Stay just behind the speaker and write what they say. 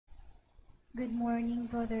Good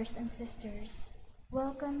morning, brothers and sisters.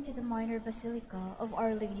 Welcome to the Minor Basilica of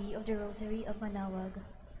Our Lady of the Rosary of Manaoag.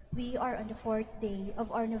 We are on the fourth day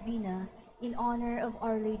of our novena in honor of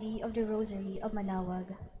Our Lady of the Rosary of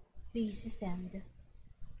Manaoag. Please stand.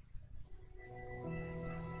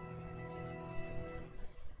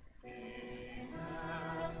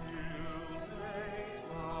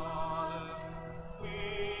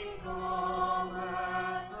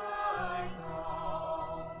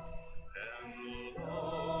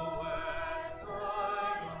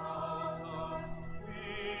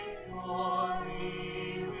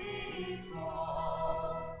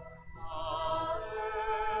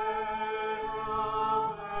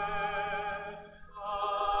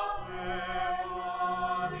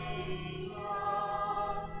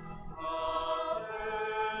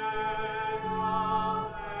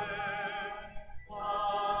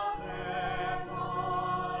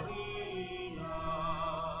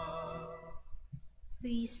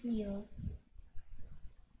 Please kneel.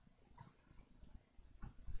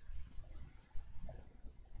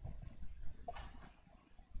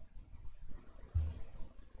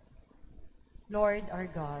 Lord our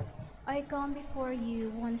God, I come before you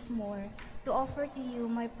once more to offer to you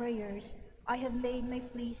my prayers. I have made my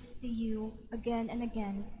pleas to you again and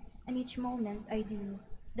again, and each moment I do,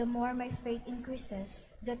 the more my faith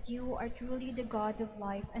increases that you are truly the God of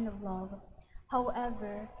life and of love.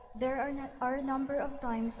 However, are a number of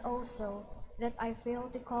times also that I fail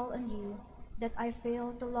to call on you, that I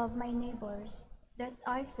fail to love my neighbors, that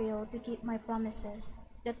I fail to keep my promises,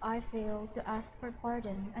 that I fail to ask for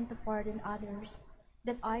pardon and to pardon others,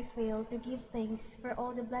 that I fail to give thanks for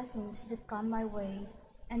all the blessings that come my way.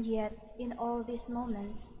 And yet, in all these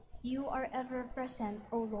moments, you are ever present,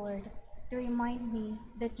 O Lord, to remind me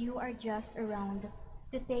that you are just around,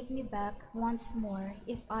 to take me back once more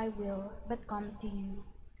if I will but come to you.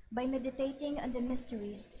 By meditating on the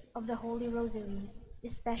mysteries of the Holy Rosary,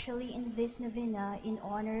 especially in this novena in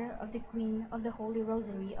honor of the Queen of the Holy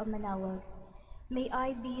Rosary of Manaoag, may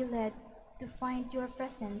I be led to find your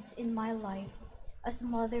presence in my life, as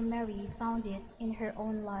Mother Mary found it in her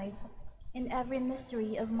own life, in every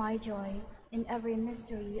mystery of my joy, in every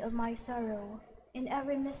mystery of my sorrow, in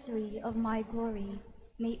every mystery of my glory.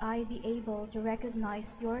 May I be able to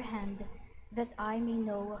recognize your hand, that I may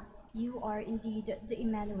know you are indeed the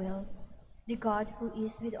Emmanuel, the God who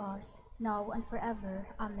is with us, now and forever.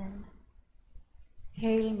 Amen.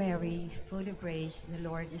 Hail Mary, full of grace, the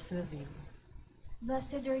Lord is with you.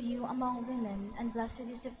 Blessed are you among women, and blessed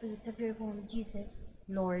is the fruit of your womb, Jesus.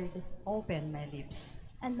 Lord, open my lips.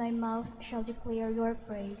 And my mouth shall declare your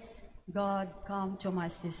praise. God, come to my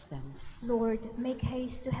assistance. Lord, make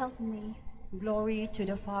haste to help me. Glory to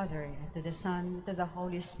the Father, to the Son, to the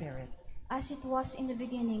Holy Spirit. As it was in the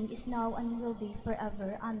beginning, is now, and will be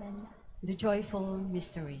forever. Amen. The joyful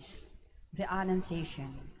mysteries, the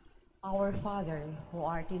Annunciation. Our Father, who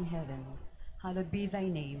art in heaven, hallowed be thy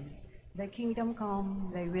name. Thy kingdom come,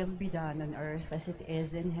 thy will be done on earth as it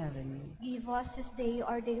is in heaven. Give us this day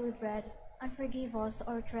our daily bread, and forgive us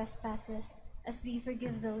our trespasses, as we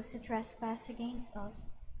forgive those who trespass against us.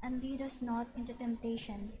 And lead us not into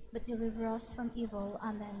temptation, but deliver us from evil.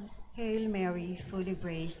 Amen. Hail Mary, full of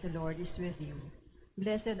grace, the Lord is with you.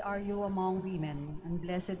 Blessed are you among women, and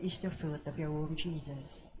blessed is the fruit of your womb,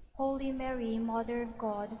 Jesus. Holy Mary, Mother of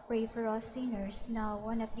God, pray for us sinners, now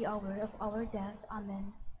and at the hour of our death.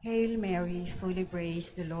 Amen. Hail Mary, full of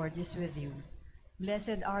grace, the Lord is with you.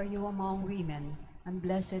 Blessed are you among women, and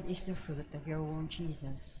blessed is the fruit of your womb,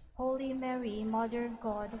 Jesus. Holy Mary, Mother of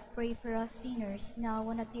God, pray for us sinners, now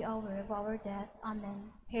and at the hour of our death.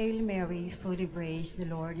 Amen. Hail Mary, full of grace, the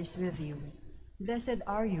Lord is with you. Blessed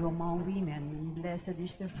are you among women, and blessed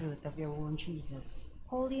is the fruit of your womb, Jesus.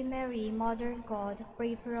 Holy Mary, Mother of God,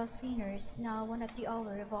 pray for us sinners, now and at the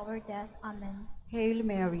hour of our death. Amen. Hail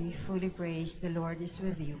Mary, full of grace, the Lord is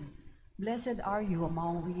with you. Blessed are you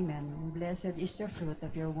among women, and blessed is the fruit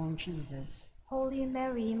of your womb, Jesus. Holy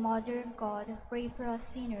Mary, Mother of God, pray for us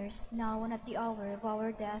sinners, now and at the hour of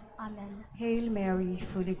our death. Amen. Hail Mary,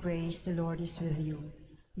 full of grace, the Lord is with you.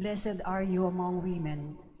 Blessed are you among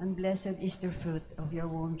women, and blessed is the fruit of your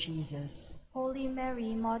womb, Jesus. Holy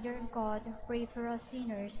Mary, Mother of God, pray for us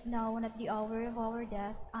sinners, now and at the hour of our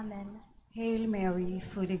death. Amen. Hail Mary,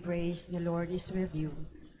 full of grace, the Lord is with you.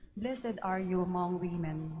 Blessed are you among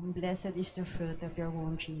women, and blessed is the fruit of your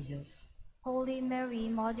womb, Jesus. Holy Mary,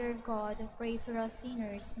 Mother of God, pray for us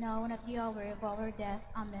sinners, now and at the hour of our death.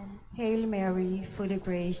 Amen. Hail Mary, full of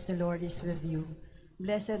grace, the Lord is with you.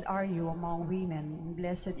 Blessed are you among women, and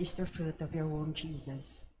blessed is the fruit of your womb,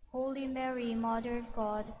 Jesus. Holy Mary, Mother of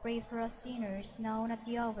God, pray for us sinners, now and at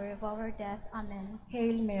the hour of our death. Amen.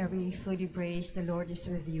 Hail Mary, full of grace, the Lord is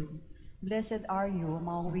with you. Blessed are you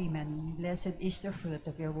among women, blessed is the fruit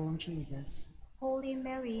of your womb, Jesus. Holy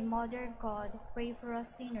Mary, Mother of God, pray for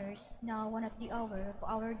us sinners, now and at the hour of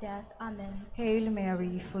our death. Amen. Hail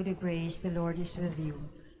Mary, full of grace, the Lord is with you.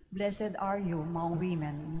 Blessed are you among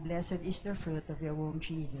women, blessed is the fruit of your womb,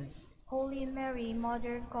 Jesus. Holy Mary,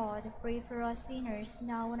 Mother of God, pray for us sinners,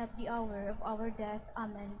 now and at the hour of our death.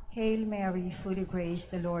 Amen. Hail Mary, full of grace,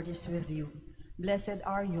 the Lord is with you. Blessed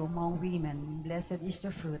are you among women, blessed is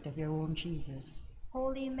the fruit of your womb, Jesus.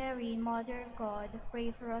 Holy Mary, Mother of God,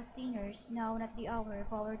 pray for us sinners, now and at the hour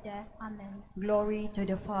of our death. Amen. Glory to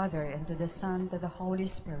the Father, and to the Son, and to the Holy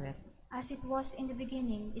Spirit. As it was in the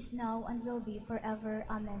beginning, is now, and will be forever.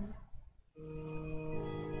 Amen.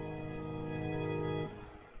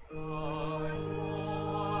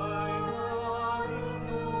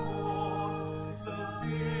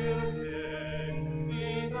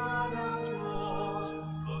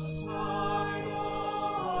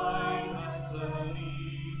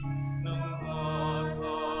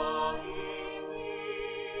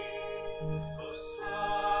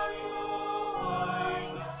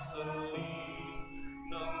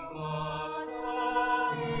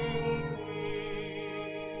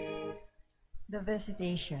 The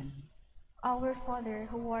Visitation. Our Father,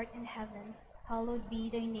 who art in heaven, hallowed be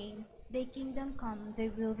thy name. Thy kingdom come, thy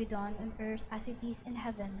will be done on earth as it is in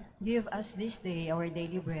heaven. Give us this day our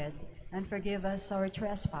daily bread, and forgive us our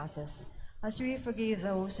trespasses, as we forgive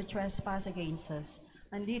those who trespass against us.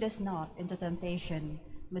 And lead us not into temptation,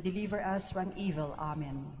 but deliver us from evil.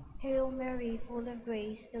 Amen. Hail Mary, full of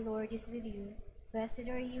grace, the Lord is with you. Blessed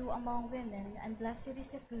are you among women, and blessed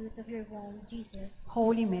is the fruit of your womb, Jesus.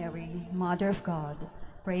 Holy Mary, Mother of God,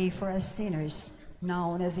 pray for us sinners,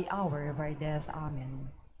 now and at the hour of our death. Amen.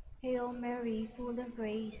 Hail Mary, full of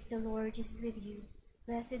grace, the Lord is with you.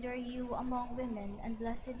 Blessed are you among women, and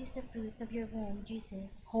blessed is the fruit of your womb,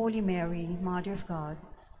 Jesus. Holy Mary, Mother of God,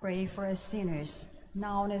 pray for us sinners,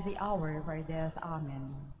 now and at the hour of our death.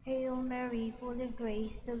 Amen. Hail Mary, full of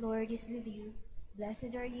grace, the Lord is with you.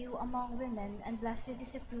 Blessed are you among women, and blessed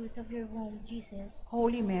is the fruit of your womb, Jesus.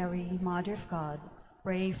 Holy Mary, Mother of God,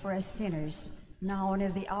 pray for us sinners, now and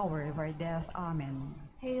at the hour of our death. Amen.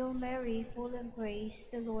 Hail Mary, full of grace,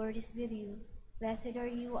 the Lord is with you. Blessed are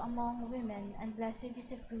you among women, and blessed is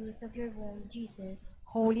the fruit of your womb, Jesus.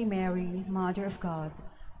 Holy Mary, Mother of God,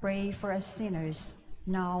 pray for us sinners,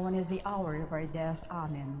 now and at the hour of our death.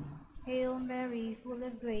 Amen. Hail Mary, full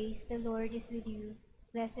of grace, the Lord is with you.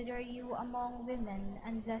 Blessed are you among women,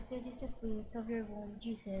 and blessed is the fruit of your womb,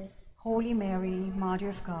 Jesus. Holy Mary, Mother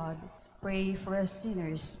of God, pray for us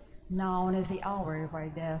sinners, now and at the hour of our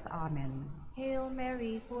death. Amen. Hail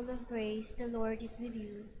Mary, full of grace, the Lord is with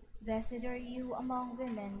you. Blessed are you among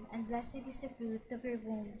women, and blessed is the fruit of your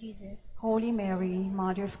womb, Jesus. Holy Mary,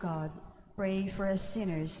 Mother of God, pray for us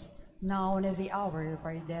sinners, now and at the hour of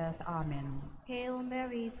our death. Amen. Hail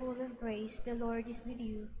Mary, full of grace, the Lord is with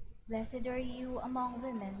you. Blessed are you among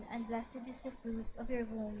women, and blessed is the fruit of your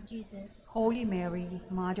womb, Jesus. Holy Mary,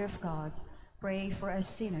 Mother of God, pray for us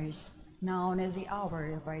sinners, now and at the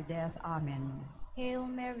hour of our death. Amen. Hail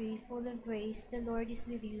Mary, full of grace, the Lord is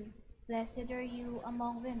with you. Blessed are you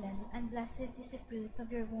among women, and blessed is the fruit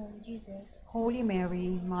of your womb, Jesus. Holy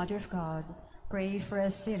Mary, Mother of God, pray for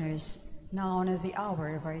us sinners, now and at the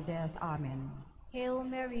hour of our death. Amen. Hail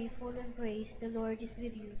Mary, full of grace, the Lord is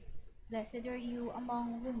with you. Blessed are you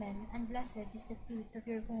among women, and blessed is the fruit of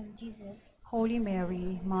your womb, Jesus. Holy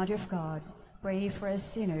Mary, Mother of God, pray for us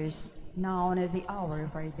sinners, now and at the hour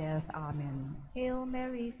of our death. Amen. Hail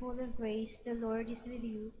Mary, full of grace, the Lord is with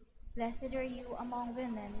you. Blessed are you among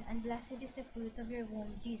women, and blessed is the fruit of your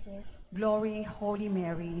womb, Jesus. Glory, Holy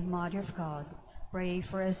Mary, Mother of God, pray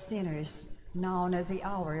for us sinners, now and at the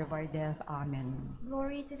hour of our death. Amen.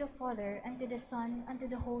 Glory to the Father, and to the Son, and to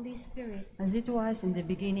the Holy Spirit. As it was in the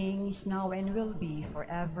beginning, is now, and will be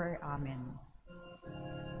forever. Amen.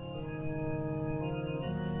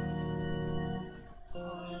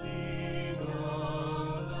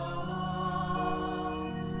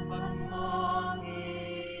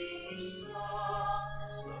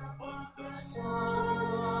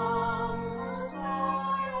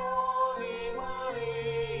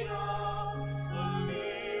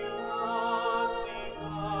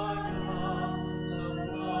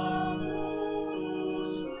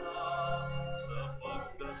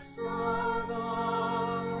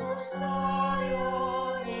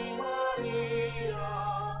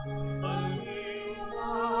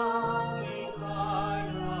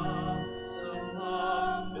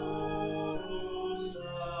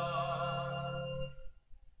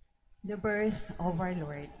 The birth of our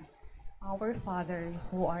Lord. Our Father,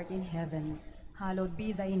 who art in heaven, hallowed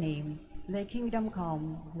be thy name. Thy kingdom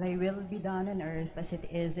come, thy will be done on earth as it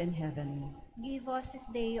is in heaven. Give us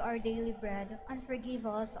this day our daily bread, and forgive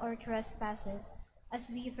us our trespasses,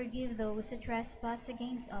 as we forgive those who trespass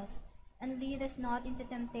against us. And lead us not into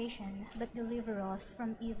temptation, but deliver us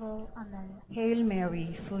from evil. Amen. Hail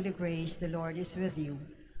Mary, full of grace, the Lord is with you.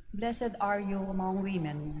 Blessed are you among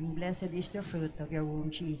women, and blessed is the fruit of your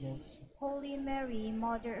womb, Jesus. Holy Mary,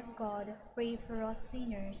 Mother of God, pray for us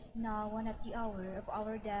sinners, now and at the hour of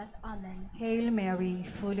our death. Amen. Hail Mary,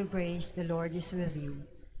 full of grace, the Lord is with you.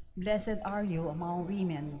 Blessed are you among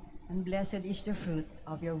women, and blessed is the fruit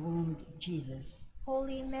of your womb, Jesus.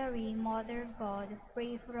 Holy Mary, Mother of God,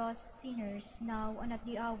 pray for us sinners, now and at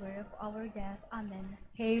the hour of our death. Amen.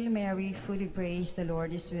 Hail Mary, full of grace, the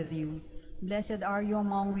Lord is with you. Blessed are you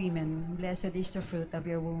among women, and blessed is the fruit of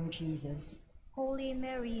your womb, Jesus. Holy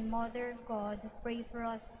Mary, Mother of God, pray for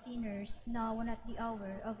us sinners, now and at the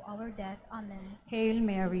hour of our death. Amen. Hail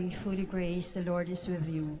Mary, full of grace, the Lord is with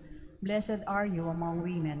you. Blessed are you among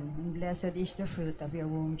women, and blessed is the fruit of your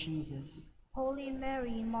womb, Jesus. Holy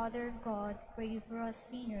Mary, Mother of God, pray for us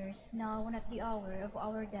sinners, now and at the hour of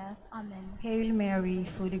our death. Amen. Hail Mary,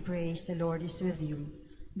 full of grace, the Lord is with you.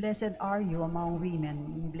 Blessed are you among women,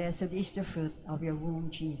 and blessed is the fruit of your womb,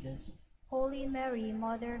 Jesus. Holy Mary,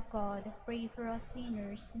 Mother of God, pray for us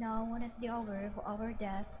sinners, now and at the hour of our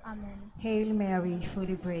death. Amen. Hail Mary, full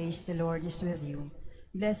of grace, the Lord is with you.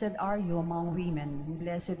 Blessed are you among women, and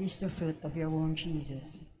blessed is the fruit of your womb,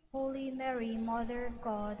 Jesus. Holy Mary, Mother of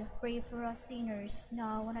God, pray for us sinners,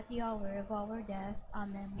 now and at the hour of our death.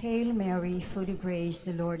 Amen. Hail Mary, full of grace,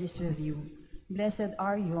 the Lord is with you. Blessed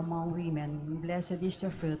are you among women, and blessed is the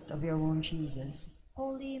fruit of your womb, Jesus.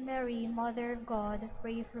 Holy Mary, Mother of God,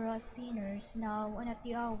 pray for us sinners, now and at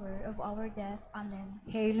the hour of our death. Amen.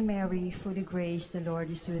 Hail Mary, full of grace, the Lord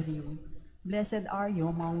is with you. Blessed are you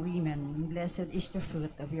among women, and blessed is the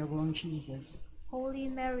fruit of your womb, Jesus. Holy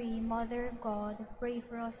Mary, Mother of God, pray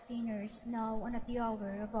for us sinners, now and at the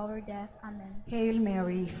hour of our death. Amen. Hail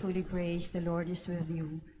Mary, full of grace, the Lord is with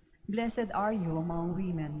you. Blessed are you among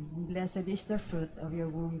women, and blessed is the fruit of your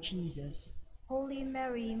womb, Jesus. Holy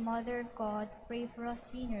Mary, Mother of God, pray for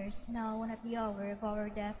us sinners, now and at the hour of our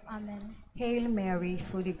death. Amen. Hail Mary,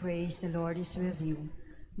 full of grace, the Lord is with you.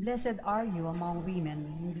 Blessed are you among women,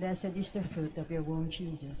 and blessed is the fruit of your womb,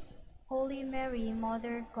 Jesus. Holy Mary,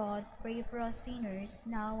 Mother of God, pray for us sinners,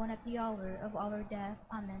 now and at the hour of our death.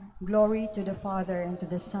 Amen. Glory to the Father, and to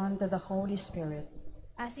the Son, and to the Holy Spirit.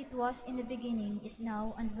 As it was in the beginning, is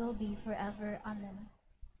now, and will be forever. Amen.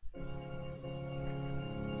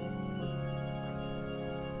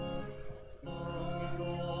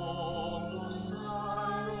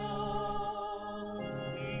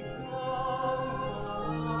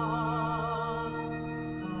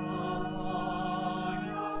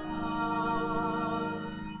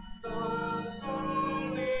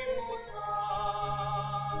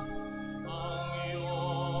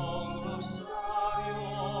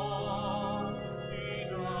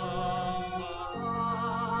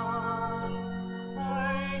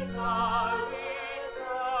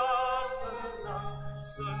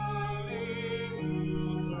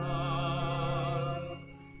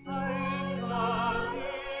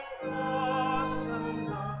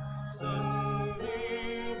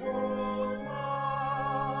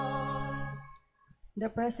 The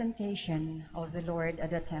presentation of the Lord at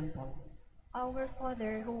the temple. Our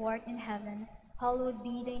Father, who art in heaven, hallowed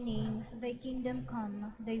be thy name. Thy kingdom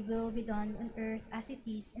come, thy will be done on earth as it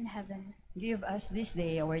is in heaven. Give us this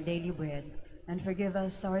day our daily bread, and forgive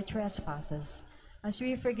us our trespasses, as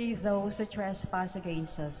we forgive those who trespass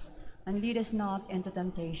against us. And lead us not into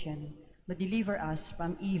temptation, but deliver us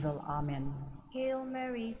from evil. Amen. Hail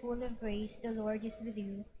Mary, full of grace, the Lord is with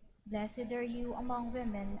you. Blessed are you among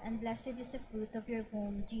women, and blessed is the fruit of your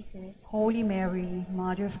womb, Jesus. Holy Mary,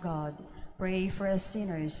 Mother of God, pray for us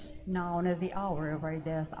sinners, now and at the hour of our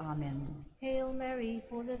death. Amen. Hail Mary,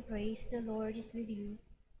 full of grace, the Lord is with you.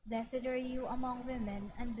 Blessed are you among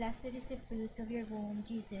women, and blessed is the fruit of your womb,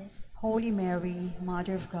 Jesus. Holy Mary,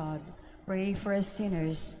 Mother of God, pray for us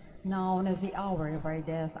sinners, now and at the hour of our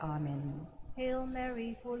death. Amen. Hail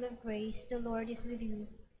Mary, full of grace, the Lord is with you.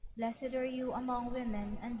 Blessed are you among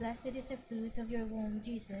women, and blessed is the fruit of your womb,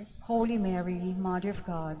 Jesus. Holy Mary, Mother of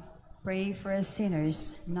God, pray for us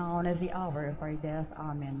sinners, now and at the hour of our death.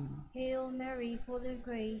 Amen. Hail Mary, full of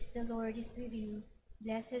grace, the Lord is with you.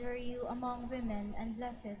 Blessed are you among women, and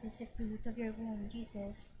blessed is the fruit of your womb,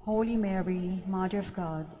 Jesus. Holy Mary, Mother of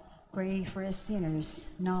God, pray for us sinners,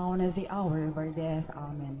 now and at the hour of our death.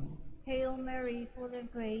 Amen. Hail Mary, full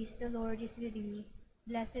of grace, the Lord is with you.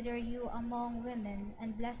 Blessed are you among women,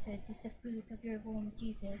 and blessed is the fruit of your womb,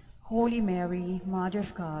 Jesus. Holy Mary, Mother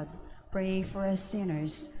of God, pray for us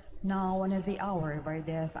sinners, now and at the hour of our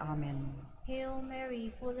death. Amen. Hail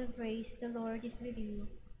Mary, full of grace, the Lord is with you.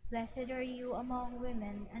 Blessed are you among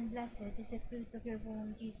women, and blessed is the fruit of your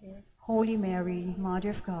womb, Jesus. Holy Mary, Mother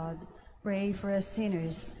of God, pray for us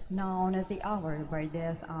sinners, now and at the hour of our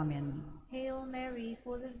death. Amen. Hail Mary,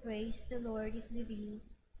 full of grace, the Lord is with you.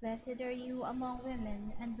 Blessed are you among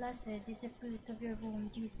women, and blessed is the fruit of your womb,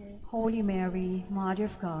 Jesus. Holy Mary, Mother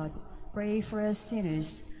of God, pray for us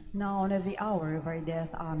sinners, now and at the hour of our death.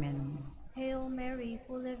 Amen. Hail Mary,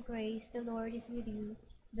 full of grace, the Lord is with you.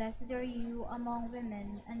 Blessed are you among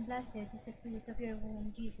women, and blessed is the fruit of your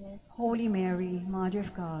womb, Jesus. Holy Mary, Mother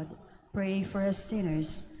of God, pray for us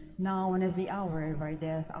sinners, now and at the hour of our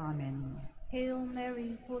death. Amen. Hail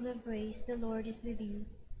Mary, full of grace, the Lord is with you.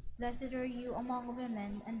 Blessed are you among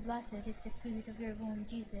women, and blessed is the fruit of your womb,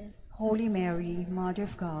 Jesus. Holy Mary, Mother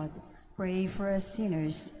of God, pray for us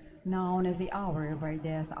sinners, now and at the hour of our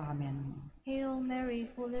death. Amen. Hail Mary,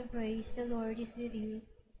 full of grace, the Lord is with you.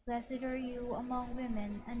 Blessed are you among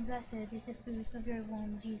women, and blessed is the fruit of your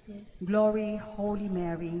womb, Jesus. Glory, Holy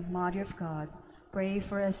Mary, Mother of God, pray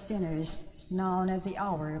for us sinners, now and at the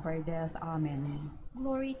hour of our death. Amen.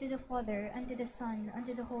 Glory to the Father, and to the Son, and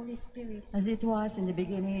to the Holy Spirit. As it was in the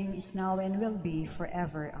beginning, is now, and will be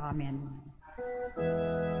forever. Amen.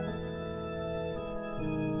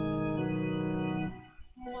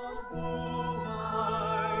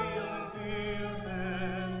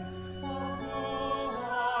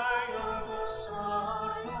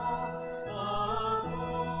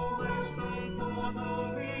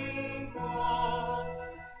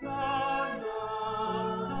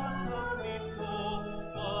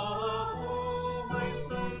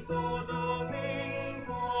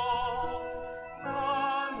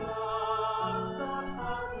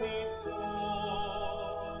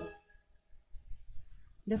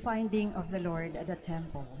 The finding of the Lord at the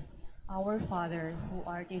temple. Our Father, who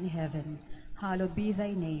art in heaven, hallowed be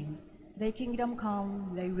thy name. Thy kingdom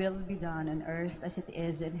come, thy will be done on earth as it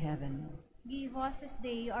is in heaven. Give us this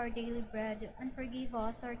day our daily bread, and forgive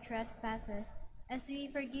us our trespasses, as we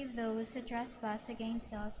forgive those who trespass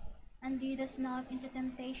against us. And lead us not into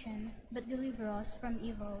temptation, but deliver us from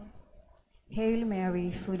evil. Hail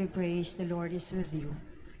Mary, full of grace, the Lord is with you.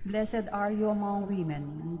 Blessed are you among women,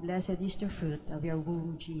 and blessed is the fruit of your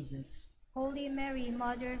womb, Jesus. Holy Mary,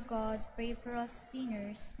 Mother of God, pray for us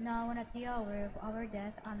sinners, now and at the hour of our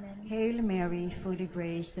death. Amen. Hail Mary, full of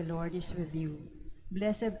grace, the Lord is with you.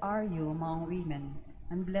 Blessed are you among women,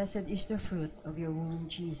 and blessed is the fruit of your womb,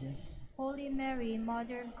 Jesus. Holy Mary,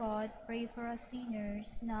 Mother of God, pray for us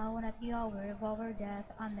sinners, now and at the hour of our death.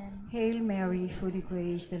 Amen. Hail Mary, full of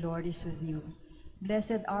grace, the Lord is with you.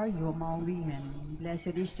 Blessed are you among women, and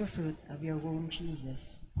blessed is the fruit of your womb,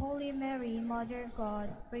 Jesus. Holy Mary, Mother of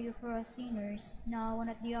God, pray for us sinners, now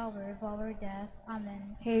and at the hour of our death.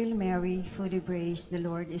 Amen. Hail Mary, full of grace, the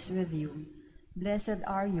Lord is with you. Blessed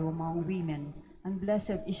are you among women, and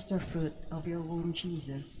blessed is the fruit of your womb,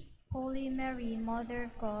 Jesus. Holy Mary, Mother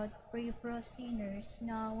of God, pray for us sinners,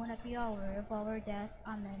 now and at the hour of our death.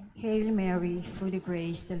 Amen. Hail Mary, full of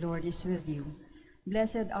grace, the Lord is with you.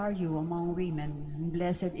 Blessed are you among women, and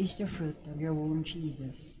blessed is the fruit of your womb,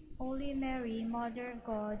 Jesus. Holy Mary, Mother of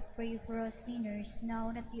God, pray for us sinners, now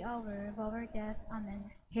and at the hour of our death.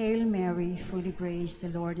 Amen. Hail Mary, full of grace, the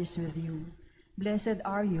Lord is with you. Blessed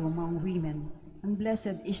are you among women, and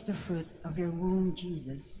blessed is the fruit of your womb,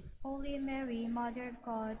 Jesus. Holy Mary, Mother of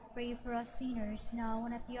God, pray for us sinners, now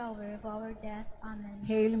and at the hour of our death. Amen.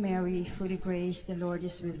 Hail Mary, full of grace, the Lord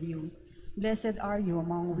is with you. Blessed are you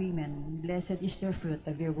among women, and blessed is the fruit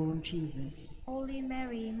of your womb, Jesus. Holy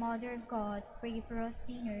Mary, Mother of God, pray for us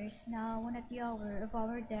sinners, now and at the hour of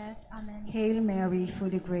our death. Amen. Hail Mary,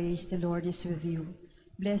 full of grace, the Lord is with you.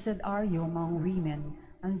 Blessed are you among women,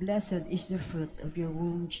 and blessed is the fruit of your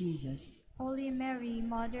womb, Jesus. Holy Mary,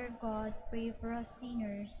 Mother of God, pray for us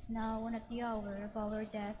sinners, now and at the hour of our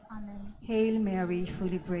death. Amen. Hail Mary,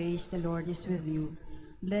 full of grace, the Lord is with you.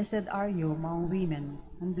 Blessed are you among women,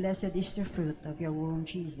 and blessed is the fruit of your womb,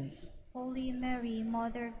 Jesus. Holy Mary,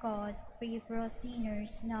 Mother of God, pray for us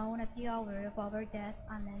sinners, now and at the hour of our death.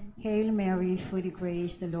 Amen. Hail Mary, full of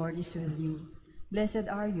grace, the Lord is with you. Blessed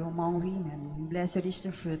are you among women, and blessed is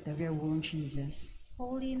the fruit of your womb, Jesus.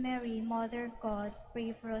 Holy Mary, Mother of God,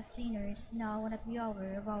 pray for us sinners, now and at the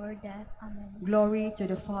hour of our death. Amen. Glory to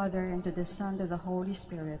the Father, and to the Son, and to the Holy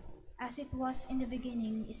Spirit. As it was in the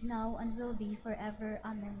beginning, is now, and will be forever.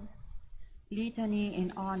 Amen. Litany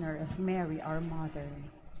in honor of Mary, our Mother.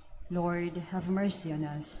 Lord, have mercy on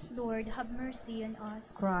us. Lord, have mercy on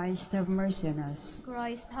us. Christ, have mercy on us.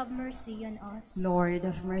 Christ, have mercy on us. Lord,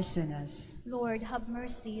 have mercy on us. Lord, have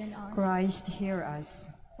mercy on us. Christ, hear us.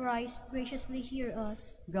 Christ, graciously hear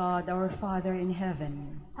us. God, our Father in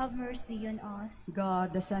heaven. Have mercy on us.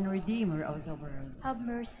 God, the Son Redeemer of the world. Have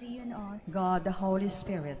mercy on us. God, the Holy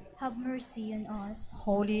Spirit. Have mercy on us.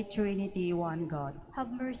 Holy Trinity, one God.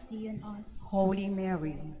 Have mercy on us. Holy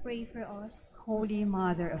Mary. Pray for us. Holy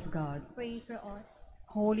Mother of God. Pray for us.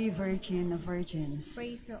 Holy Virgin of Virgins.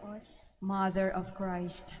 Pray for us. Mother of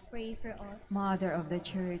Christ. Pray for us. Mother of the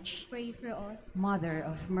Church. Pray for us. Mother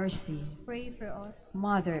of Mercy. Pray for us.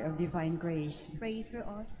 Mother of Divine Grace. Pray for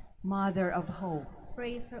us. Mother of Hope.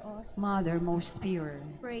 Pray for us. Mother most pure.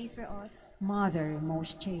 Pray for us. Mother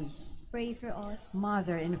most chaste. Pray for us.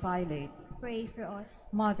 Mother inviolate. Pray for us.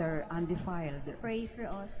 Mother undefiled. Pray for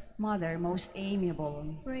us. Mother most amiable.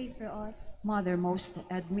 Pray for us. Mother most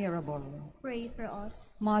admirable. Pray for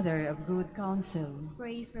us. Mother of good counsel.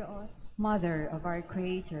 Pray for us. Mother of our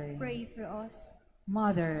Creator. Pray for us.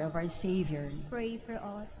 Mother of our Savior. Pray for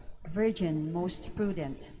us. Virgin most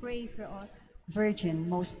prudent. Pray for us. Virgin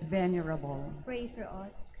most venerable. Pray for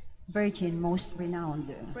us. Virgin most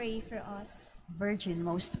renowned. Pray for us. Virgin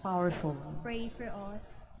most powerful. Pray for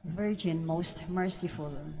us. Virgin most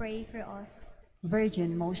merciful. Pray for us.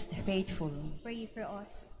 Virgin most faithful. Pray for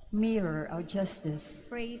us. Mirror of justice.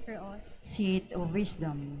 Pray for us. Seat of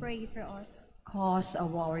wisdom. Pray for us. Cause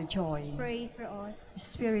of our joy. Pray for us.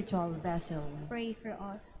 Spiritual vessel. Pray for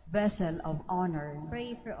us. Vessel of honor.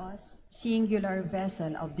 Pray for us. Singular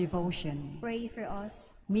vessel of devotion. Pray for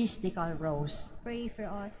us. Mystical rose. Pray for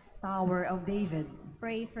us. Tower of David.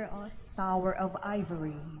 Pray for us. Tower of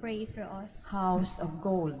ivory. Pray for us. House of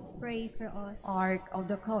gold. Pray for us. Ark of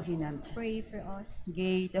the covenant. Pray for us.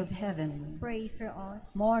 Gate of heaven. Pray for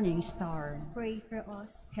us. Morning star. Pray for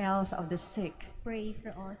us. Health of the sick. Pray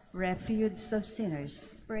for us. Refuge of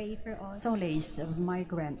sinners. Pray for us. Solace of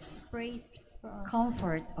migrants. Pray for us.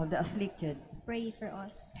 Comfort of the afflicted. Pray for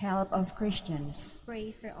us. Help of Christians.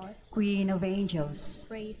 Pray for us. Queen of angels.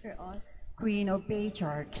 Pray for us. Queen of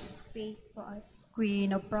patriarchs. Pray for us.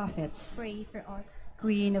 Queen of prophets. Pray for us.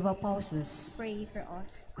 Queen of apostles. Pray for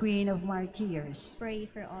us. Queen of martyrs. Pray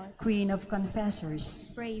for us. Queen of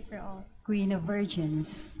confessors. Pray for us. Queen of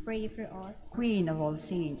virgins. Pray for us. Queen of all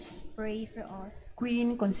saints. Pray for us.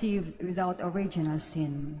 Queen conceived without original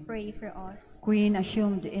sin. Pray for us. Queen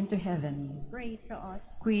assumed into heaven. Pray for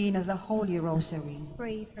us. Queen of the Holy Rosary.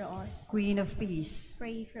 Pray for us. Queen of peace.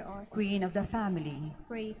 Pray for us. Queen of the family.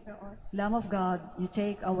 Pray for us. Lamb of God, you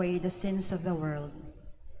take away the sins of the world.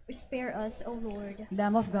 Spare us, O Lord.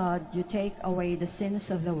 Lamb of God, you take away the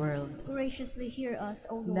sins of the world. Graciously hear us,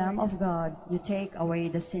 O Lord. Lamb of God, you take away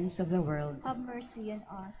the sins of the world. Have mercy on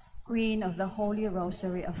us, Queen of the Holy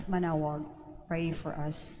Rosary of Manaoag, pray for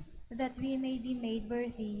us. that we may be made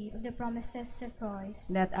worthy of the promises of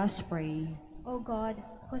Christ. Let us pray. O God,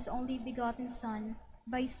 whose only begotten Son,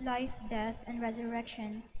 by his life, death, and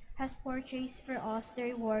resurrection, has purchased for us the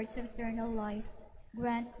rewards of eternal life,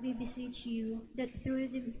 grant, we beseech you, that through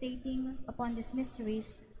meditating upon these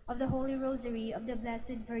mysteries of the Holy Rosary of the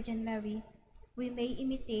Blessed Virgin Mary, we may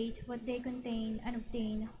imitate what they contain and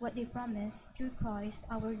obtain what they promise through Christ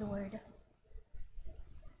our Lord.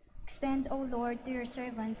 Extend, O Lord, to your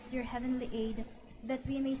servants your heavenly aid, that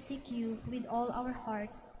we may seek you with all our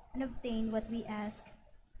hearts and obtain what we ask.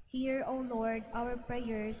 Hear, O Lord, our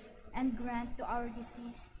prayers, and grant to our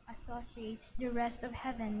deceased associates the rest of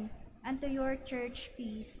heaven, and to your church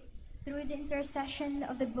peace, through the intercession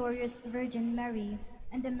of the glorious Virgin Mary,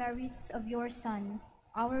 and the merits of your Son,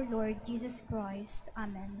 our Lord Jesus Christ.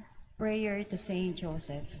 Amen. Prayer to Saint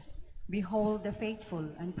Joseph. Behold the faithful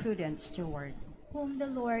and prudent steward. Whom the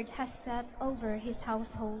Lord has set over his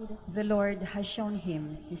household. The Lord has shown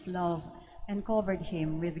him his love and covered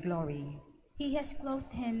him with glory. He has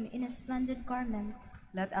clothed him in a splendid garment.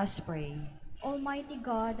 Let us pray. Almighty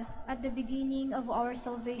God, at the beginning of our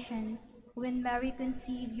salvation, when Mary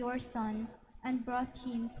conceived your Son and brought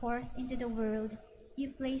him forth into the world, you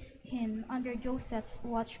placed him under Joseph's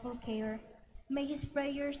watchful care. May his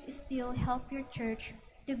prayers still help your church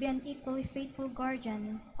to be an equally faithful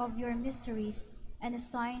guardian of your mysteries and a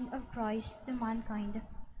sign of Christ to mankind.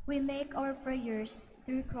 We make our prayers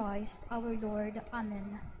through Christ our Lord.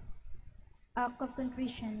 Amen. Act of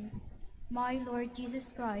Contrition. My Lord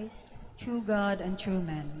Jesus Christ, True God and true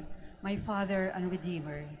man, my Father and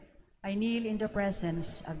Redeemer, I kneel in the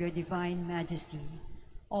presence of your divine majesty,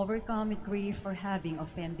 overcome with grief for having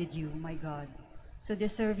offended you, my God, so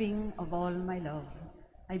deserving of all my love.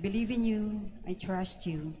 I believe in you, I trust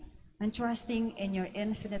you, and trusting in your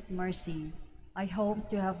infinite mercy, I hope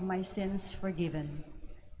to have my sins forgiven.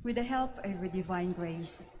 With the help of your divine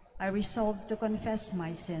grace, I resolve to confess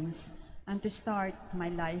my sins and to start my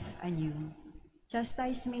life anew.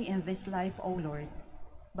 Chastise me in this life, O Lord,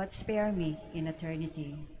 but spare me in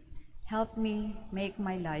eternity. Help me make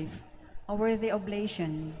my life a worthy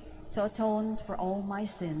oblation to atone for all my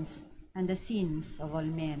sins and the sins of all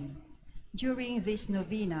men. During this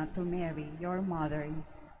novena to Mary, your Mother,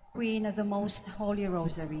 Queen of the Most Holy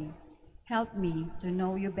Rosary, help me to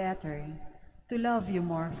know you better, to love you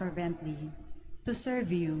more fervently, to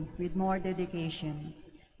serve you with more dedication.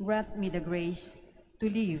 Grant me the grace to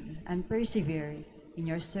live and persevere in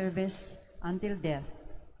your service until death.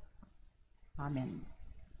 Amen.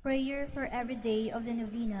 Prayer for every day of the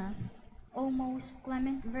novena. O most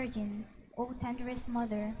clement Virgin, O tenderest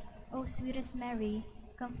Mother, O sweetest Mary,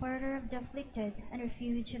 Comforter of the afflicted and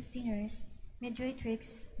refuge of sinners,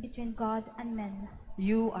 mediatrix between God and men.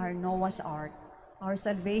 You are Noah's Ark, our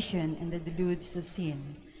salvation in the deluge of sin.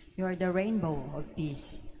 You are the rainbow of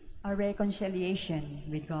peace, our reconciliation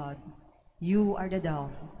with God. You are the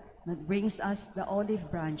dove that brings us the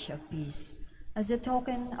olive branch of peace. As a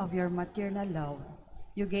token of your maternal love,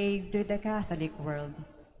 you gave to the Catholic world,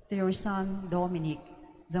 to your Son Dominic,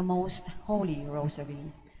 the most holy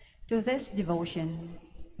Rosary. To this devotion,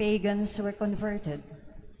 pagans were converted,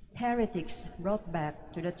 heretics brought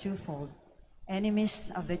back to the twofold,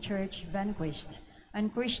 enemies of the Church vanquished,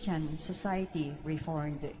 and Christian society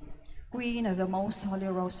reformed. Queen of the Most Holy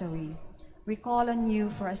Rosary, we call on you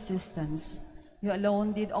for assistance. You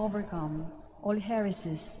alone did overcome all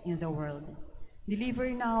heresies in the world. Deliver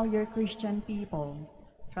now your Christian people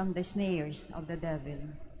from the snares of the devil.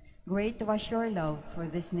 Great was your love for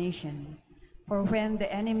this nation, for when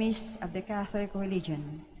the enemies of the Catholic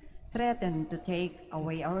religion threatened to take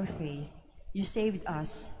away our faith, you saved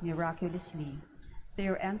us miraculously through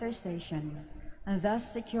your intercession, and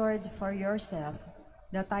thus secured for yourself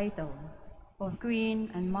the title of Queen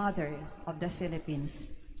and Mother of the Philippines.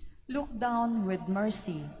 Look down with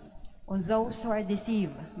mercy on those who are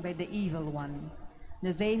deceived by the evil one,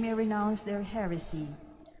 that they may renounce their heresy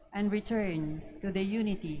and return to the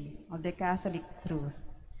unity of the Catholic truth.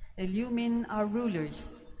 Illumine our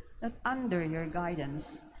rulers, that under your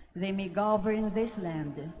guidance they may govern this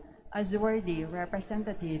land as worthy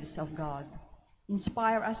representatives of God.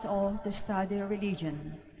 Inspire us all to study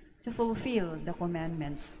religion, to fulfill the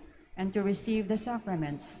commandments, and to receive the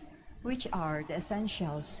sacraments, which are the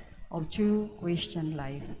essentials of true Christian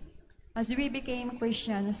life. As we became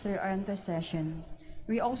Christians through our intercession,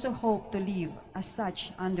 we also hope to live as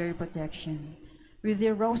such under protection. With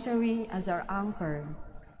the Rosary as our anchor,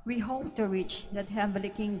 we hope to reach that heavenly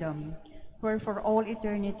kingdom where for all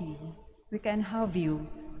eternity we can have you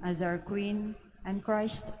as our Queen and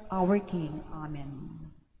Christ our King. Amen.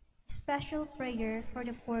 Special prayer for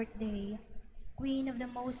the fourth day. Queen of the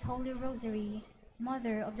Most Holy Rosary,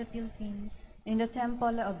 Mother of the Philippines. In the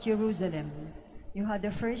Temple of Jerusalem, you had the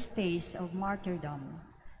first taste of martyrdom,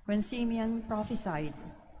 when Simeon prophesied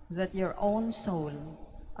that your own soul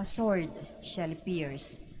a sword shall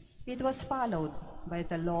pierce. It was followed by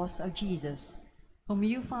the loss of Jesus, whom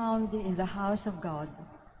you found in the house of God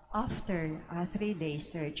after a 3-day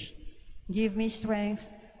search. Give me strength,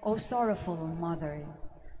 O sorrowful Mother,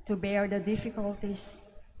 to bear the difficulties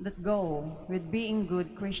that go with being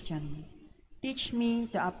good Christian. Teach me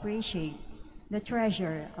to appreciate the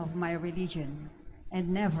treasure of my religion and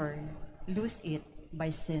never lose it by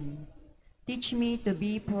sin. Teach me to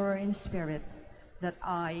be poor in spirit, that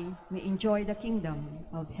I may enjoy the kingdom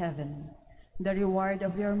of heaven, the reward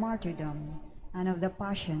of your martyrdom, and of the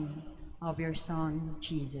passion of your Son,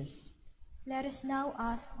 Jesus. Let us now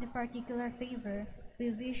ask the particular favor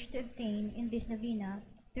we wish to obtain in this novena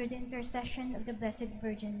through the intercession of the Blessed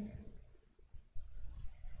Virgin.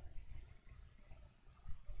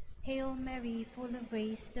 Hail Mary, full of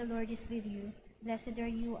grace, the Lord is with you. Blessed are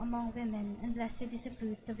you among women, and blessed is the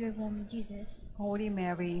fruit of your womb, Jesus. Holy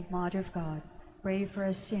Mary, Mother of God, pray for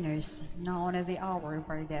us sinners, now and at the hour of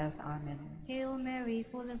our death. Amen. Hail Mary,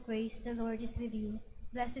 full of grace, the Lord is with you.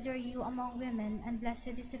 Blessed are you among women, and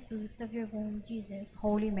blessed is the fruit of your womb, Jesus.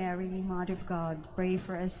 Holy Mary, Mother of God, pray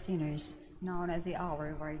for us sinners, now and at the hour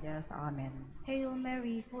of our death. Amen. Hail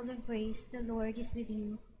Mary, full of grace, the Lord is with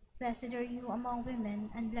you. Blessed are you among women,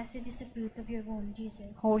 and blessed is the fruit of your womb,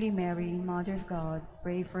 Jesus. Holy Mary, Mother of God,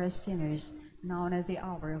 pray for us sinners, now and at the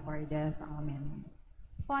hour of our death. Amen.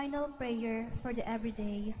 Final prayer for the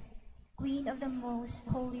everyday. Queen of the Most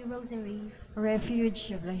Holy Rosary,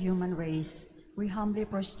 Refuge of the human race, we humbly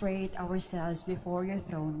prostrate ourselves before your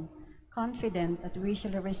throne, confident that we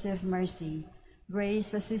shall receive mercy,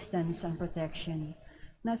 grace, assistance, and protection.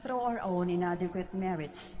 not through our own inadequate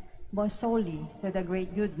merits, but solely through the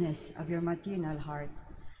great goodness of your maternal heart.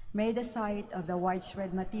 May the sight of the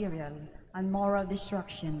widespread material and moral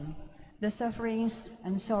destruction, the sufferings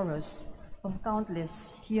and sorrows of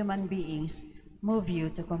countless human beings move you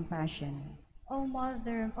to compassion. O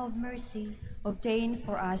Mother of Mercy, Obtain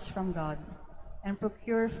for us from God, and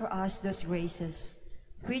procure for us those graces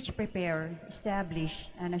which prepare, establish,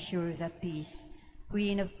 and assure that peace.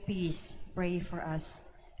 Queen of Peace, pray for us,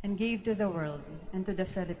 and give to the world and to the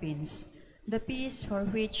Philippines the peace for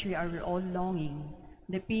which we are all longing,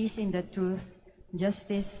 the peace in the truth,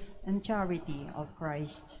 justice, and charity of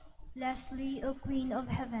Christ. lastly, O Queen of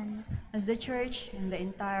Heaven, As the Church and the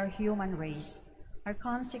entire human race are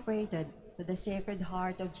consecrated to the Sacred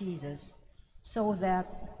Heart of Jesus, so that,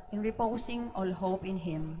 in reposing all hope in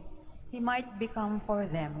him, he might become for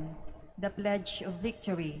them the pledge of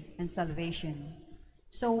victory and salvation.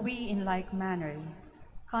 So we, in like manner,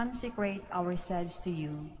 consecrate ourselves to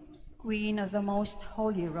you, Queen of the Most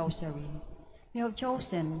Holy Rosary. You have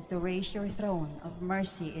chosen to raise your throne of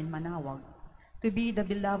mercy in Manaoag, to be the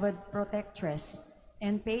beloved protectress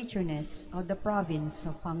and patroness of the province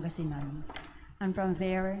of Pangasinan, and from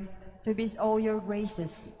there to bestow your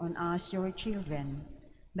graces on us, your children,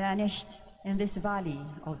 banished in this valley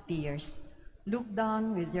of tears. Look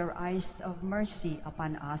down with your eyes of mercy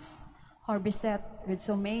upon us, who are beset with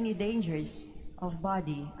so many dangers of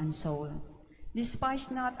body and soul. Despise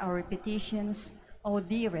not our petitions, O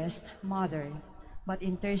dearest Mother, but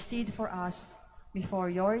intercede for us before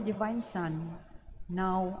your divine Son,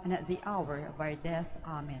 now and at the hour of our death.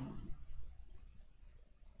 Amen.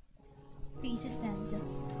 please stand.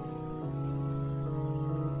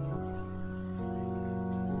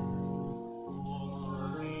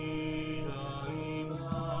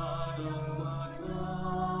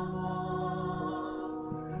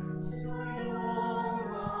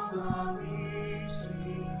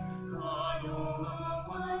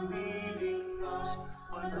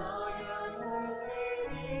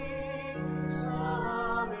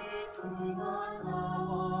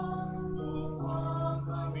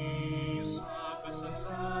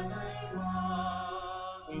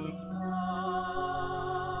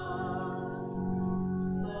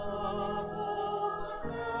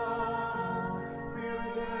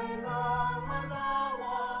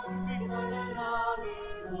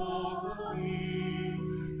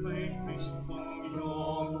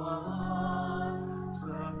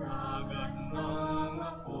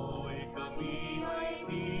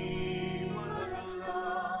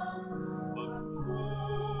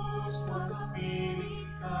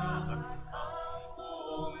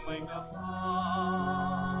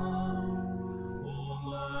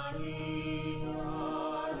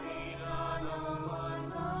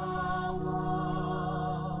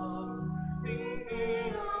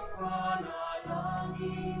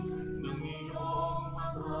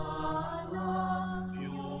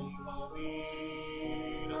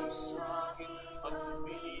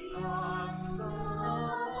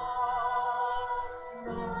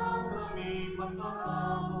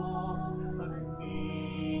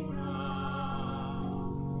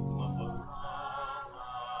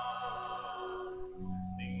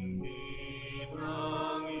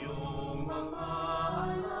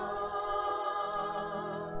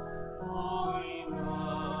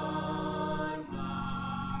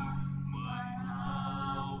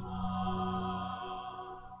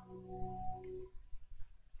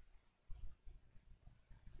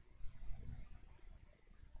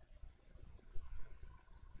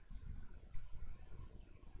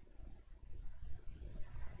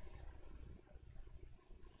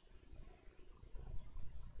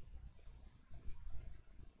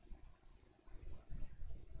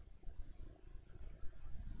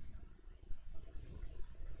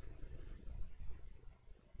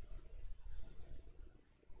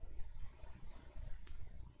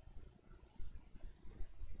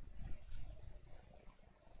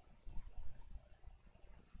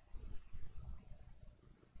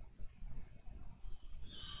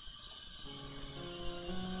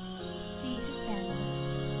 Please stand.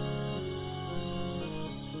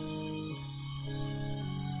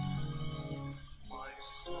 My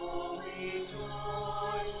soul rejoices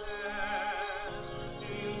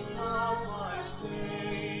in God my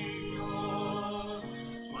Savior.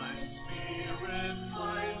 My spirit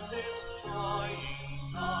finds its joy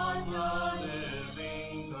in God the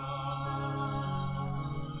living God.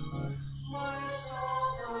 My soul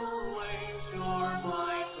proclaims your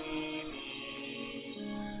mighty deeds.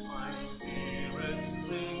 My spirit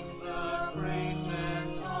sings the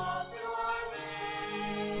greatness of your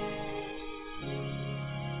name.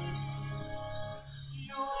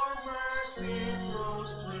 mercy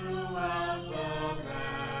flows throughout the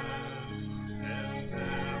land, and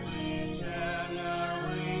every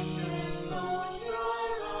generation knows your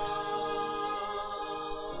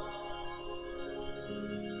love.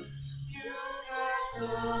 You cast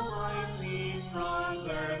the mighty from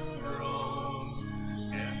their thrones,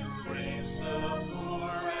 and raise the poor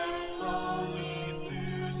and lowly to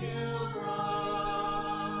new life.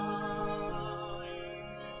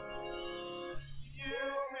 You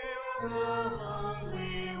fill the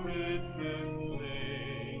hungry with good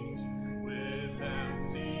things. With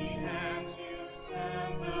empty hands you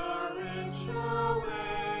send the rich away.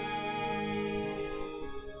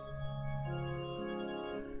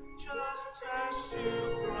 Just as you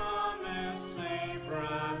promised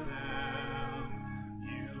Abraham,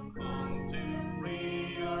 you come to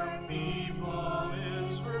free your people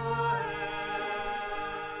Israel.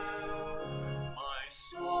 My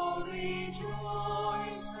soul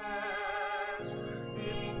rejoices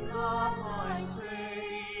in God my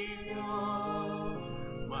Savior.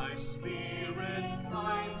 My spirit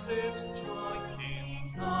finds its joy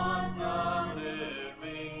in God the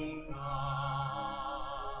living God.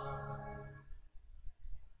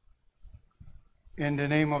 In the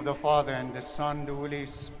name of the Father, and the Son, the Holy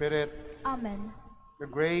Spirit, Amen. the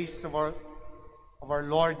grace of our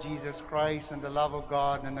Lord Jesus Christ, and the love of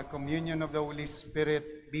God, and the communion of the Holy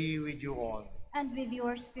Spirit be with you all. And with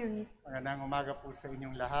your spirit. Magandang umaga po sa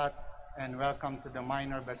inyong lahat, and welcome to the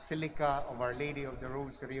Minor Basilica of Our Lady of the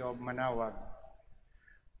Rosary of Manaoag.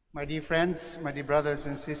 My dear friends, my dear brothers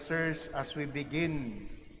and sisters, as we begin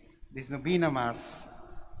this Novena Mass,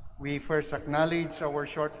 we first acknowledge our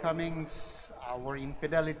shortcomings, our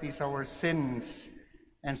infidelities, our sins,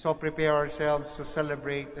 and so prepare ourselves to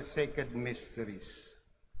celebrate the sacred mysteries.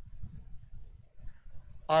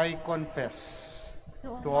 I confess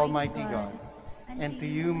to Almighty God and to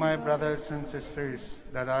you, my brothers and sisters,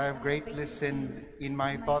 that I have greatly sinned in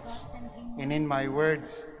my thoughts and in my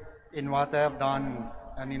words, in what I have done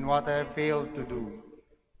and in what I have failed to do,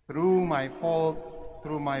 through my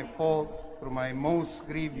most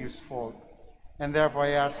grievous fault. And therefore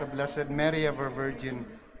I ask the Blessed Mary, ever Virgin,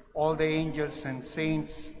 all the angels and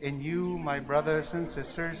saints, and you, my brothers and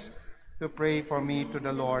sisters, to pray for me to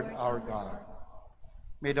the Lord our God.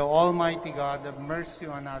 May the Almighty God have mercy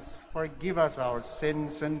on us, forgive us our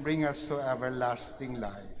sins, and bring us to everlasting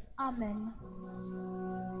life. Amen.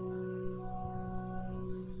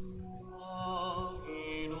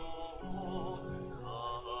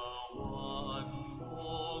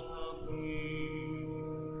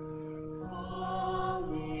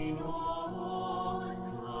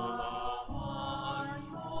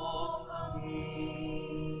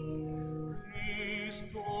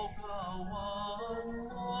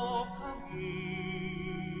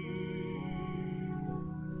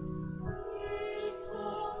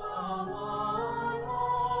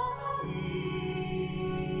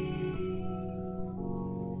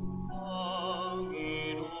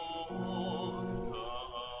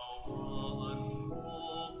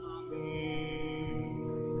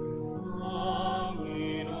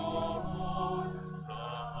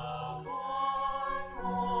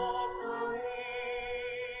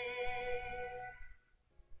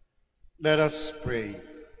 Let us pray.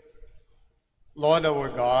 Lord our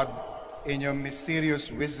God, in your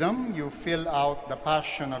mysterious wisdom, you fill out the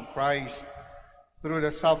passion of Christ through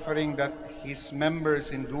the suffering that his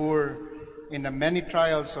members endure in the many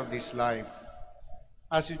trials of this life.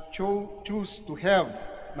 As you choose to have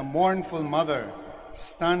the mournful mother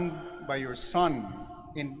stand by your Son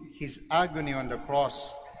in his agony on the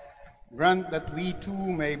cross, grant that we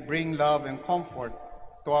too may bring love and comfort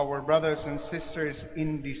to our brothers and sisters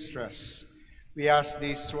in distress. We ask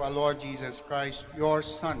this through our Lord Jesus Christ, your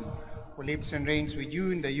Son, who lives and reigns with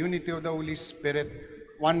you in the unity of the Holy Spirit,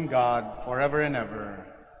 one God, forever and ever.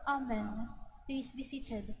 Amen. Please be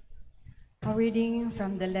seated. A reading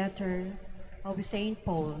from the letter of St.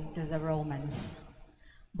 Paul to the Romans.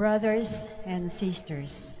 Brothers and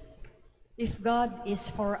sisters, if God is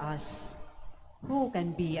for us, who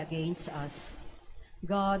can be against us?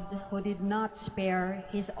 God, who did not spare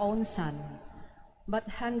his own Son, but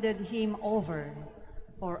handed him over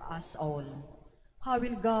for us all, how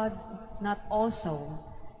will God not also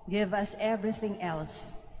give us everything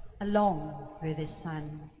else along with his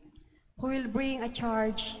Son? Who will bring a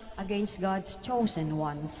charge against God's chosen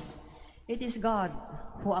ones? It is God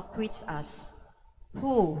who acquits us.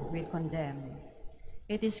 Who will condemn?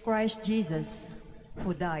 It is Christ Jesus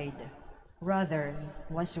who died, rather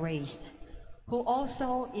was raised, who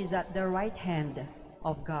also is at the right hand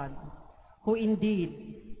of God, who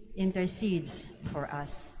indeed intercedes for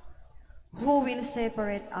us. Who will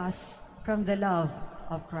separate us from the love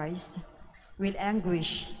of Christ? Will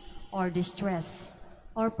anguish or distress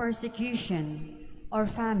or persecution or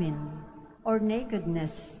famine or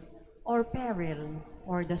nakedness or peril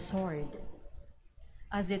or the sword?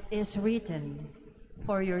 As it is written,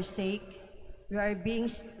 for your sake we are being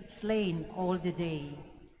slain all the day.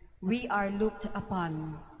 We are looked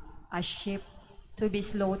upon as sheep to be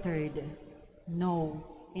slaughtered. No,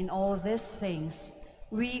 in all these things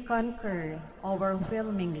we conquer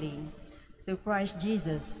overwhelmingly through Christ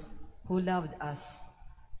Jesus, who loved us.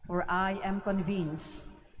 For I am convinced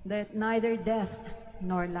that neither death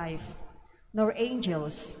nor life, nor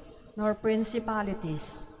angels, nor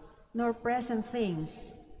principalities, nor present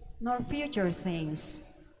things, nor future things,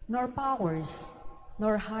 nor powers,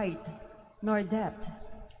 nor height, nor depth,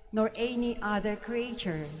 nor any other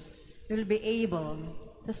creature will be able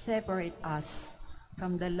to separate us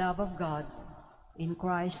from the love of God in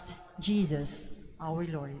Christ Jesus our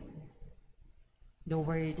Lord. The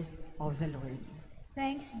word of the Lord.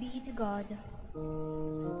 Thanks be to God.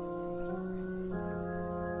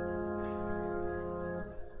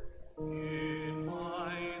 In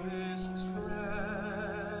my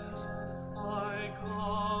distress, I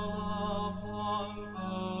call upon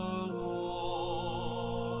the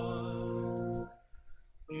Lord.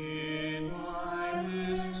 In my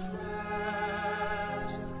distress,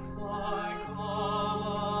 I call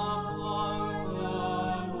upon the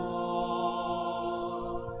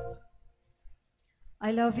Lord.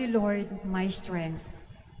 I love you, Lord, my strength,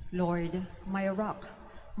 Lord, my rock,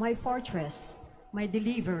 my fortress, my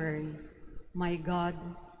deliverer, my God,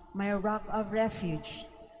 my rock of refuge,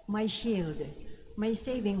 my shield, my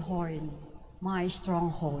saving horn, my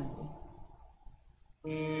stronghold.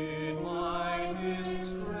 In my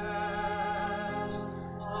distress,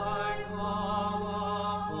 I call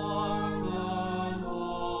upon the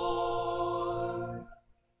Lord.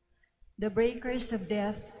 The breakers of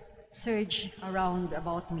death surged around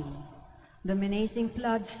about me. The menacing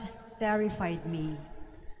floods terrified me.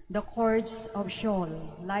 The cords of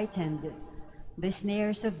Sheol lightened. The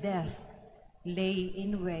snares of death lay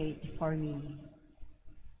in wait for me.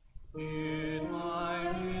 In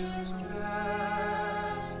my distress,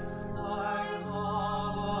 I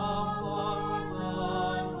call upon the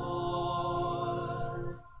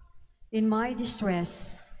Lord. In my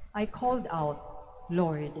distress, I called out,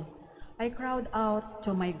 Lord. I cried out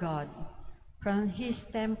to my God. From his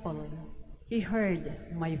temple, he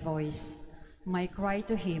heard my voice. My cry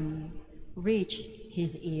to him reached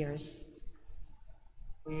his ears.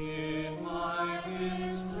 In my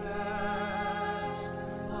distress,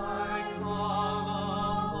 I call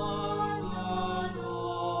upon the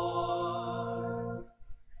Lord.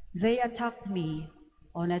 They attacked me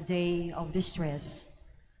on a day of distress,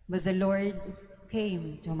 but the Lord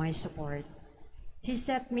came to my support. He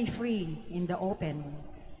set me free in the open.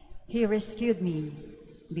 He rescued me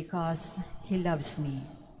because he loves me.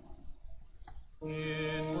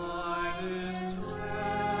 In my distress,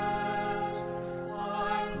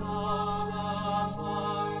 I call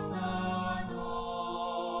upon the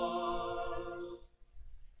Lord.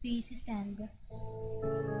 Please stand.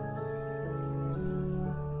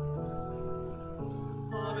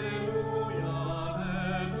 Alleluia,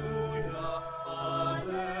 alleluia,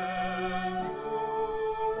 alleluia.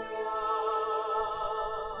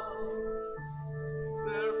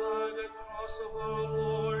 There by the cross of our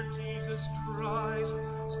Lord Jesus Christ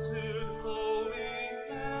stood Holy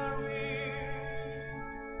Mary,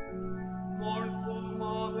 mournful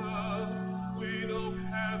mother, queen of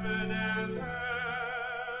heaven and earth.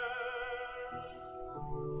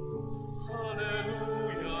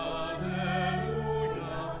 Alleluia,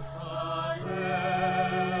 alleluia, alleluia.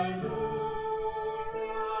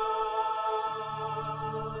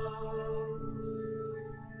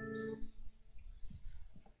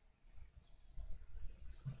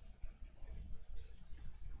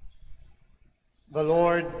 The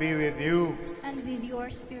Lord be with you. And with your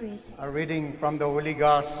spirit. A reading from the Holy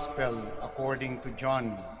Gospel according to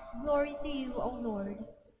John. Glory to you, O Lord.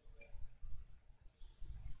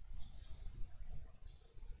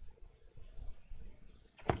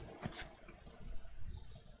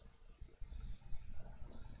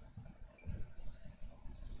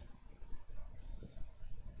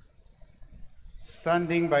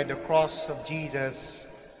 Standing by the cross of Jesus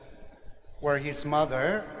were his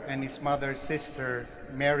mother and his mother's sister,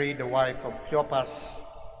 Mary, the wife of Cleopas,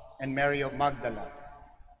 and Mary of Magdala.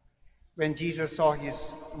 When Jesus saw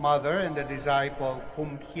his mother and the disciple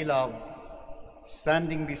whom he loved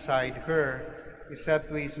standing beside her, he said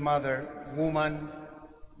to his mother, "Woman,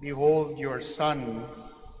 behold your son."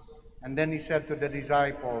 And then he said to the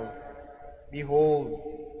disciple, "Behold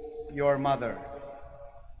your mother.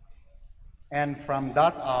 And from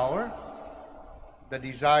that hour, the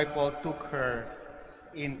disciple took her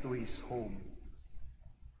into his home.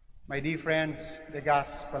 My dear friends, the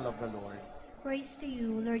Gospel of the Lord. Praise to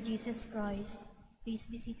you, Lord Jesus Christ. Please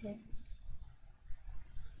be seated.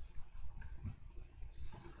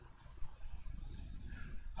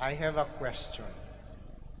 I have a question.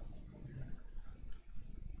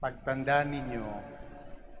 Pagtanda ninyo,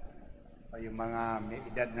 o yung mga may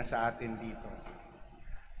edad na sa atin dito,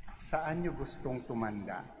 saan nyo gustong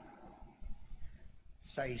tumanda?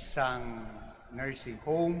 Sa isang nursing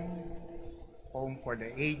home, home for the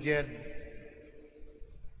aged,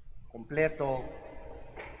 kompleto,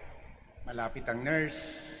 malapit ang nurse,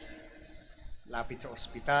 lapit sa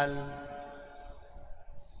ospital,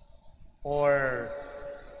 or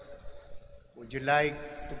would you like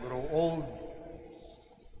to grow old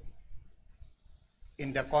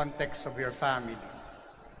in the context of your family?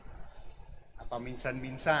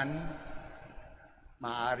 Paminsan-minsan,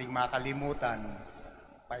 maaaring makalimutan,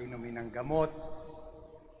 painumin ng gamot,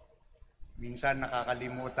 minsan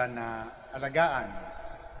nakakalimutan na alagaan.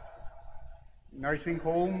 Nursing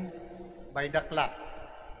home by the clock,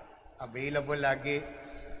 available lagi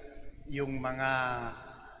yung mga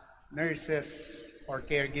nurses or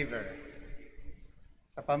caregiver.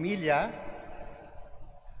 Sa pamilya,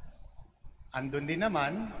 andun din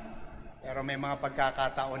naman, pero may mga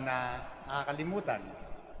pagkakataon na nakakalimutan.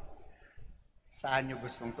 Saan nyo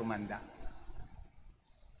gustong tumanda?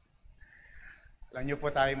 Alam nyo po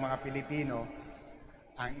tayo mga Pilipino,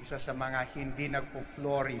 ang isa sa mga hindi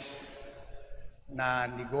nagpo-flourish na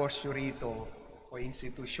negosyo rito o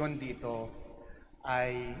institusyon dito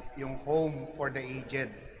ay yung home for the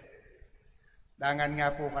aged. Dangan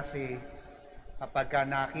nga po kasi kapag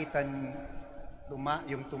nakita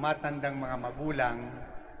yung tumatandang mga magulang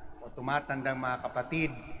o tumatandang mga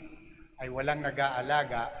kapatid ay walang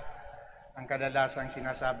nag-aalaga, ang kadalasang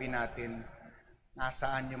sinasabi natin,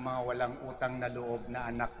 nasaan yung mga walang utang na loob na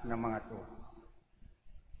anak ng mga to.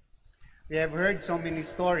 We have heard so many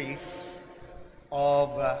stories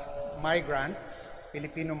of migrants,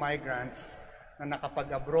 Filipino migrants, na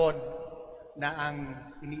nakapag-abroad na ang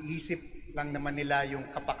iniisip lang naman nila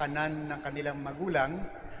yung kapakanan ng kanilang magulang,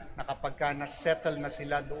 na kapag ka na-settle na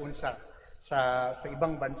sila doon sa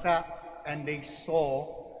ibang bansa and they saw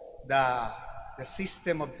the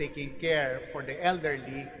system of taking care for the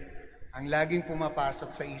elderly, ang laging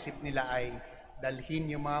pumapasok sa isip nila ay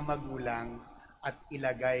dalhin yung mga magulang at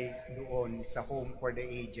ilagay doon sa home for the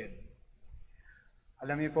aged.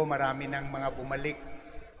 Alam niyo po, marami ng mga bumalik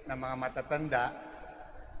na mga matatanda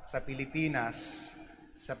sa Pilipinas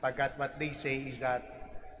sapagkat what they say is that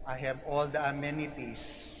I have all the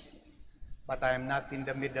amenities but I am not in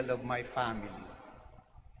the middle of my family.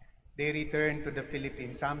 They return to the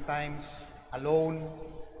Philippines sometimes alone,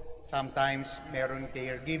 sometimes meron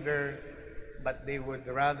caregiver, but they would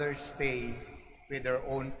rather stay with their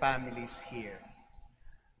own families here.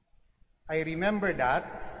 I remember that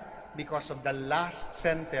because of the last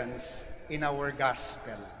sentence in our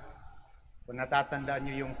gospel. Kung natatandaan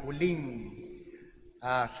nyo yung huling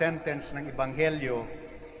sentence ng Ebanghelyo,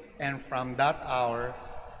 and from that hour,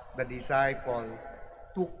 the disciple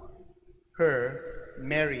took her,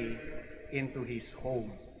 Mary, into his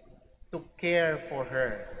home, to care for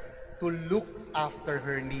her, to look after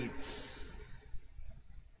her needs.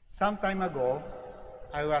 Some time ago,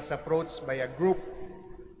 I was approached by a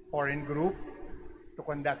foreign group, to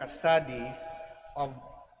conduct a study of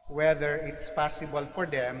whether it's possible for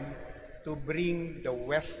them to bring the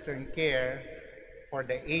Western care for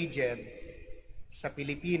the aged sa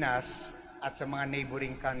Pilipinas at sa mga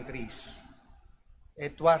neighboring countries.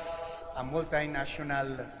 It was a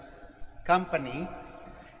multinational company,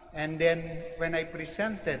 and then when I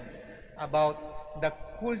presented about the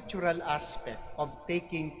cultural aspect of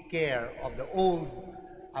taking care of the old,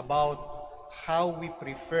 about how we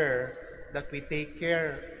prefer that we take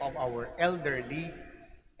care of our elderly,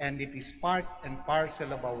 and it is part and parcel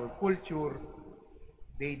of our culture,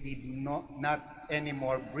 they did not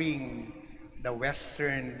anymore bring the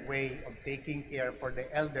Western way of taking care for the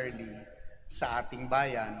elderly sa ating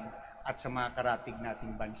bayan at sa mga karatig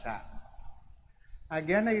nating bansa.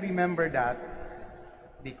 Again, I remember that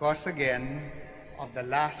because again of the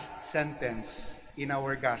last sentence in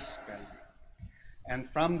our gospel. And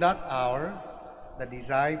from that hour, the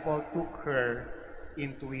disciple took her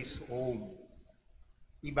into his home.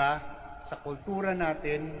 Iba, sa kultura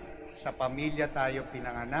natin, sa pamilya tayo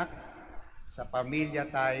pinanganak, sa pamilya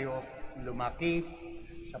tayo lumaki,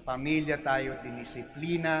 sa pamilya tayo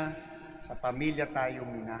dinisiplina, sa pamilya tayo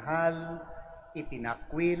minahal,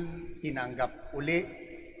 ipinakwil, tinanggap uli,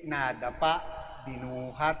 nadapa,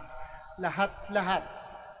 binuhat, lahat-lahat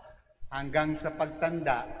hanggang sa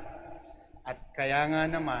pagtanda. At kaya nga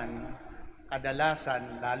naman,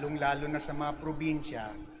 kadalasan, lalong-lalo na sa mga probinsya,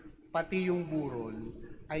 pati yung burol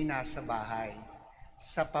ay nasa bahay,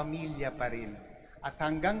 sa pamilya pa rin. At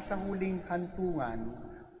hanggang sa huling hantungan,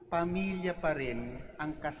 pamilya pa rin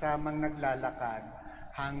ang kasamang naglalakad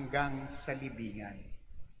hanggang sa libingan.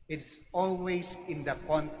 It's always in the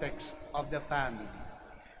context of the family.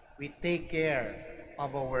 We take care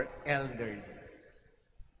of our elderly.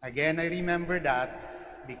 Again, I remember that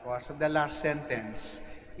because of the last sentence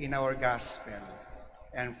in our gospel.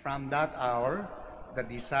 And from that hour, the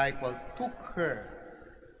disciple took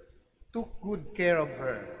good care of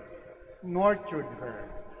her, nurtured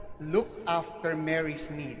her, looked after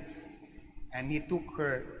Mary's needs, and he took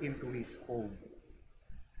her into his home.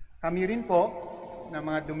 Kami rin po, na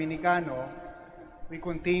mga Dominicano, we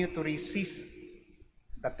continue to resist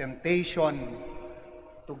the temptation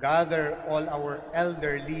to gather all our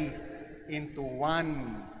elderly into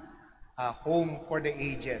one home for the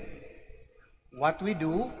aged. What we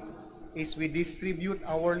do is we distribute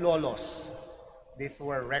our lolos. These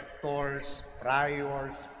were rectors,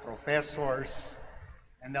 priors, professors,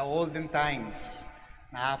 in the olden times,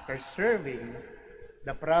 na after serving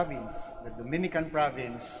the province, the Dominican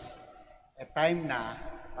province, a time na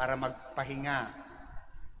para magpahinga,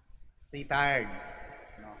 retired.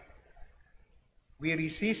 No? We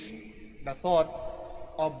resist the thought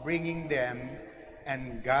of bringing them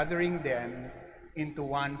and gathering them into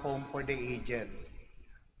one home for the aged.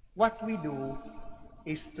 What we do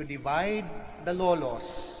is to divide the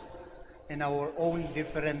lolos in our own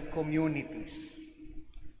different communities.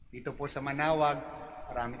 Dito po sa Manaoag,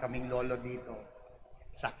 marami kaming lolo dito.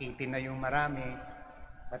 Sakitin na yung marami,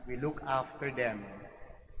 but we look after them.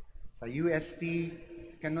 Sa UST,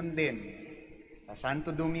 ganun din. Sa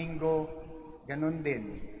Santo Domingo, ganun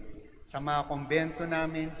din. Sa mga kumbento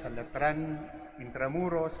namin, sa Latran,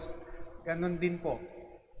 Intramuros, ganun din po.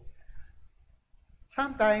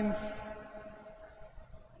 Sometimes,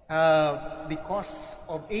 because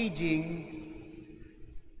of aging,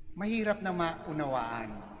 mahirap na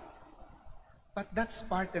maunawaan. But that's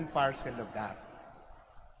part and parcel of that.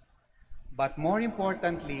 But more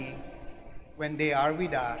importantly, when they are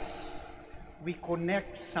with us, we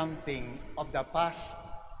connect something of the past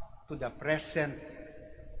to the present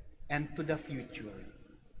and to the future.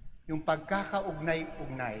 Yung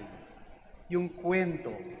pagkakaugnay-ugnay, yung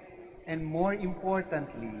kwento, and more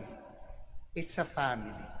importantly, it's a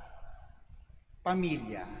family.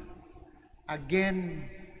 Pamilya. Again,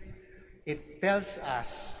 it tells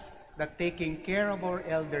us that taking care of our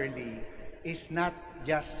elderly is not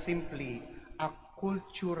just simply a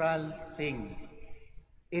cultural thing.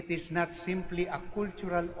 It is not simply a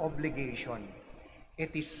cultural obligation.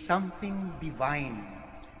 It is something divine.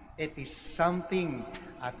 It is something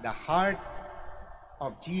at the heart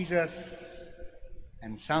of Jesus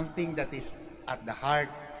and something that is at the heart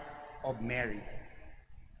of Mary.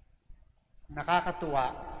 Nakakatuwa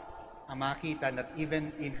ang makita that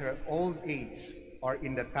even in her old age or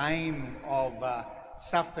in the time of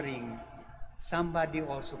suffering, somebody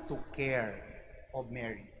also took care of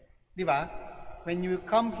Mary. Di ba? When you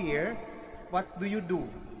come here, what do?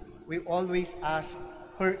 We always ask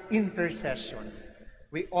her intercession.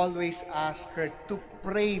 We always ask her to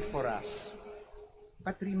pray for us.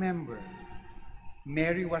 But remember,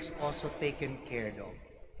 Mary was also taken care of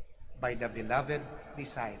by the beloved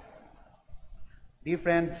disciple. Dear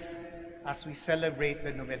friends, as we celebrate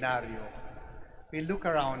the Novenario, we look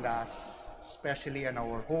around us, especially in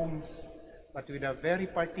our homes, but with a very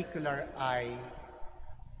particular eye,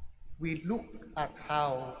 we look at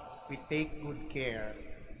how we take good care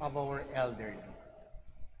of our elderly.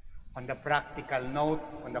 On the practical note,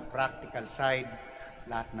 on the practical side,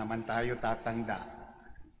 lahat naman tayo tatanda.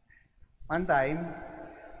 One time,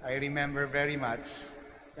 I remember very much,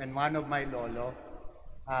 when one of my lolo,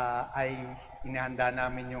 ay inihanda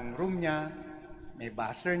namin yung room niya, may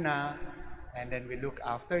buzzer na, and then we look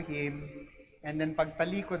after him, and then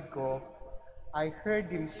pagtalikod ko, I heard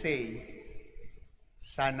him say,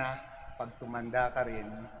 sana pag tumanda ka rin,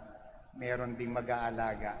 meron ding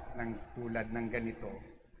mag-aalaga ng tulad ng ganito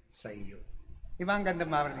sa iyo. Diba ang ganda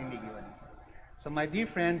marinig yun? So my dear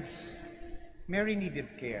friends, Mary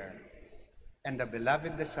needed care, and the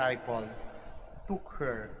beloved disciple took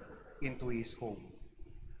her into his home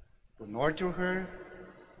to nurture her,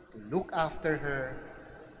 to look after her,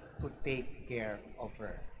 to take care of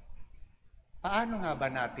her. Paano nga ba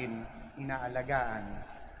natin inaalagaan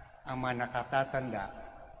ang mga nakatatanda,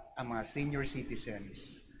 ang mga senior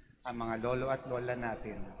citizens, ang mga lolo at lola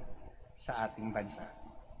natin sa ating bansa?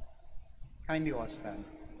 Kindly all stand.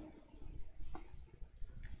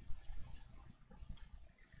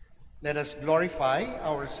 Let us glorify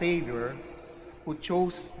our Savior who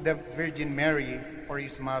chose the Virgin Mary for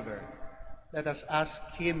his mother. Let us ask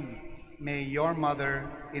him, may your mother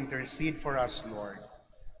intercede for us, Lord.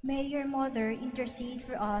 May your mother intercede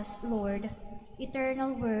for us, Lord.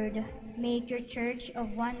 Eternal Word, make your church of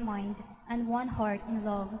one mind and one heart in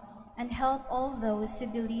love, and help all those who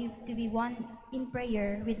believe to be one in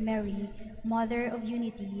prayer with Mary, Mother of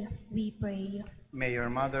Unity, we pray. May your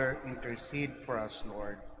mother intercede for us,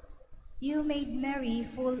 Lord. You made Mary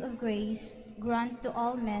full of grace, grant to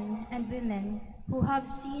all men and women who have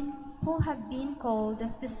been called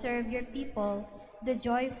to serve your people the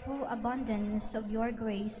joyful abundance of your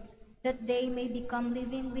grace, that they may become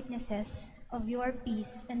living witnesses of your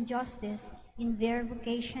peace and justice in their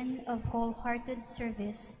vocation of wholehearted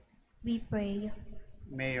service. We pray.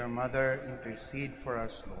 May your mother intercede for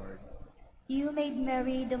us, Lord. You made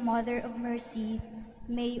Mary the Mother of Mercy.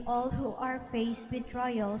 May all who are faced with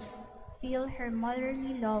trials feel her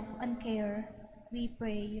motherly love and care. We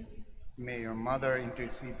pray. May your mother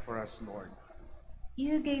intercede for us, Lord.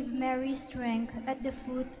 You gave Mary strength at the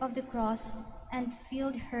foot of the cross and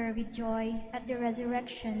filled her with joy at the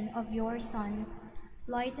resurrection of your Son.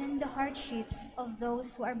 Lighten the hardships of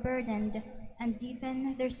those who are burdened and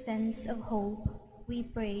deepen their sense of hope. We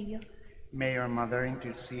pray. May your mother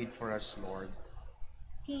intercede for us, Lord.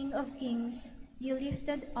 King of kings, you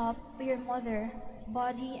lifted up your mother,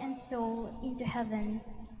 body and soul, into heaven.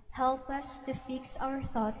 Help us to fix our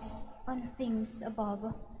thoughts on things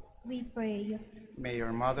above. We pray. May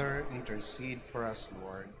your mother intercede for us,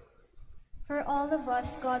 Lord. For all of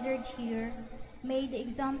us gathered here, may the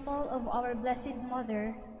example of our Blessed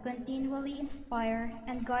Mother continually inspire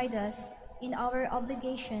and guide us in our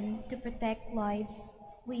obligation to protect lives.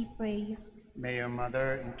 We pray. May your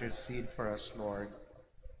mother intercede for us, Lord.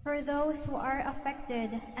 For those who are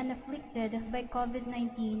affected and afflicted by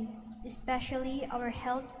COVID-19, especially our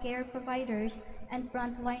healthcare providers and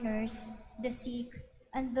frontliners, the sick,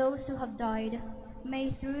 and those who have died,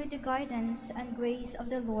 may through the guidance and grace of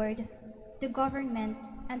the Lord, the government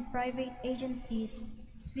and private agencies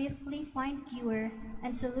swiftly find cure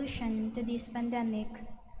and solution to this pandemic.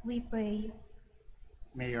 We pray.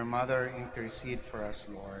 May your mother intercede for us,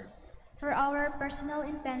 Lord. For our personal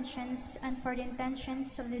intentions and for the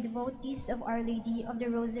intentions of the devotees of Our Lady of the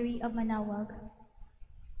Rosary of Manaoag,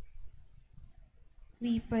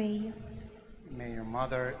 we pray. May your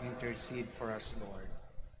mother intercede for us, Lord.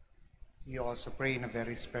 We also pray in a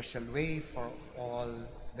very special way for all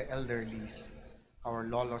the elderlies, our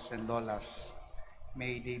lolos and lolas.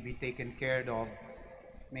 May they be taken care of.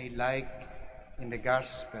 May, like in the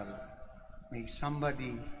gospel, may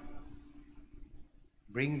somebody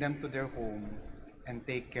bring them to their home and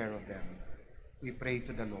take care of them. We pray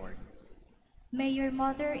to the Lord. May your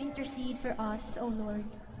mother intercede for us, O Lord.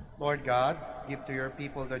 Lord God, give to your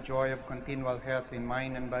people the joy of continual health in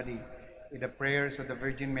mind and body, with the prayers of the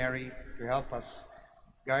Virgin Mary to help us,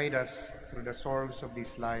 guide us through the sorrows of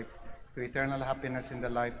this life, to eternal happiness in the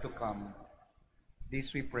life to come.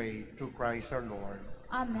 This we pray through Christ our Lord.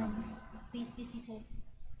 Amen. Please be seated.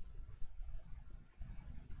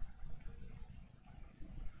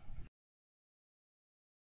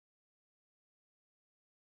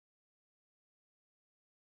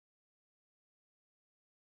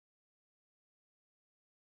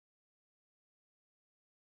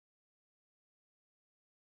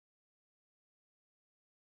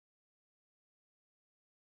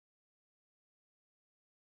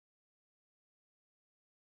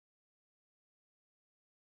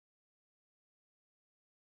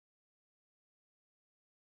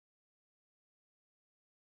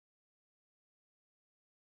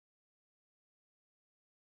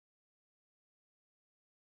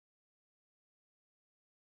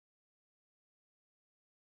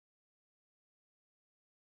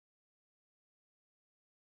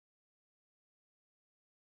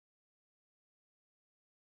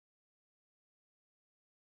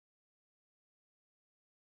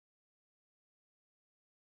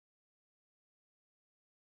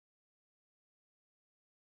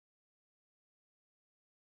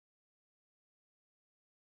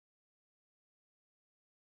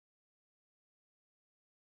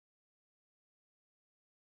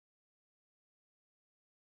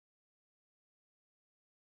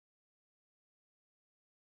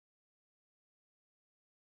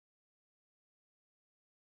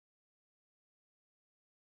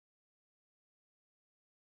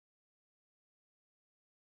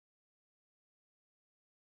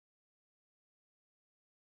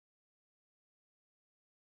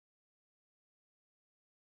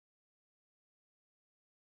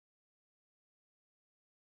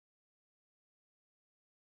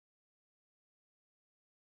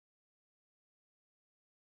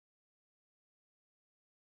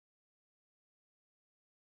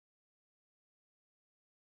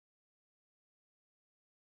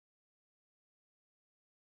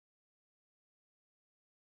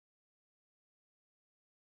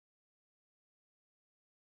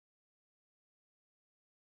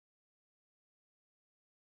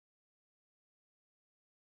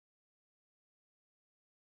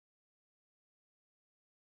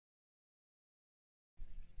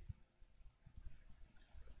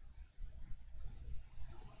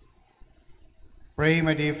 Pray,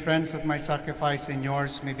 my dear friends, that my sacrifice and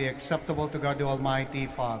yours may be acceptable to God the Almighty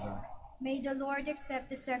Father. May the Lord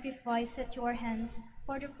accept the sacrifice at your hands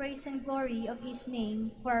for the praise and glory of his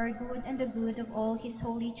name, for our good and the good of all his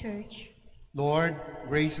holy church. Lord,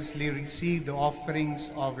 graciously receive the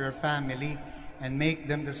offerings of your family and make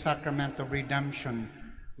them the sacrament of redemption,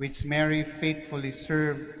 which Mary faithfully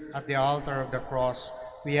served at the altar of the cross.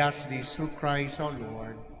 We ask this through Christ our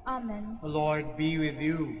Lord. Amen. The Lord be with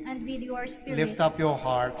you. And with your spirit. Lift up your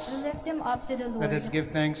hearts. Lift them up to the Lord. Let us give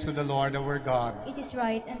thanks to the Lord our God. It is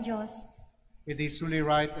right and just. It is truly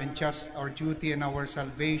right and just, our duty and our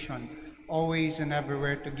salvation, always and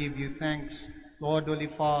everywhere to give you thanks, Lord, Holy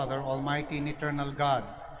Father, Almighty and eternal God.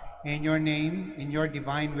 In your name, in your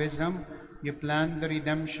divine wisdom, you planned the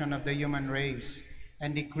redemption of the human race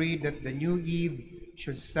and decreed that the new Eve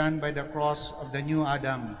should stand by the cross of the new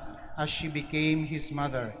Adam, as she became his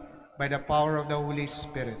mother by the power of the Holy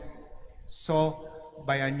Spirit. So,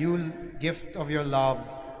 by a new gift of your love,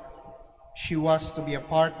 she was to be a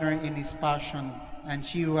partner in his passion, and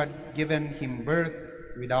she who had given him birth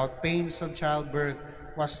without pains of childbirth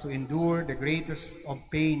was to endure the greatest of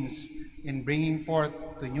pains in bringing forth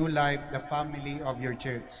to new life the family of your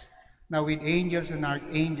church. Now with angels and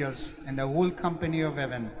archangels and the whole company of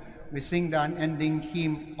heaven, we sing the unending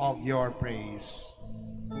hymn of your praise.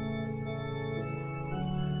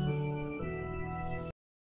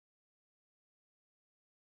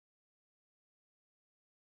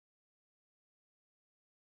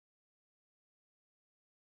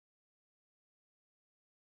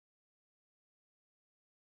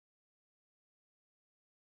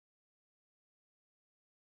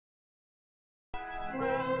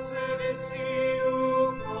 Blessed is he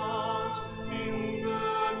who comes in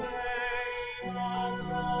the name of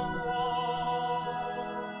the Lord.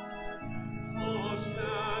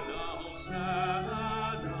 Hosanna, Hosanna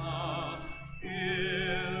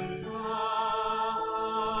in the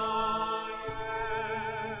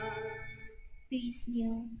highest. Please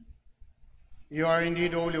kneel. You are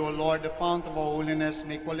indeed holy, O Lord, the fount of all holiness.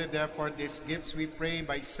 Make holy, therefore, these gifts, we pray,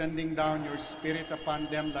 by sending down your Spirit upon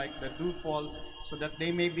them like the dewfall, so that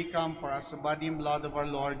they may become for us the body and blood of our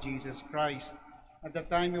Lord Jesus Christ. At the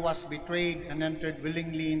time he was betrayed and entered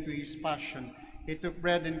willingly into his passion, he took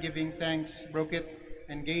bread and giving thanks, broke it,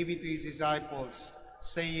 and gave it to his disciples,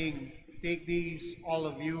 saying, "Take these, all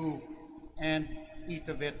of you, and eat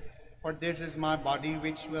of it, for this is my body,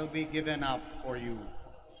 which will be given up for you."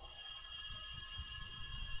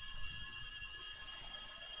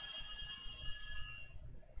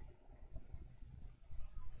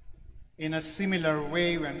 In a similar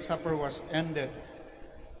way, when supper was ended,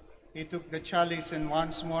 he took the chalice and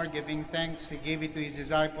once more giving thanks, he gave it to his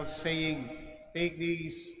disciples, saying, "Take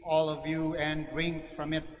these, all of you, and drink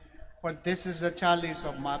from it. For this is the chalice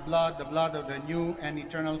of my blood, the blood of the new and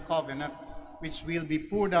eternal covenant, which will be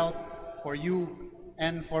poured out for you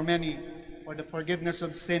and for many for the forgiveness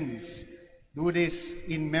of sins. Do this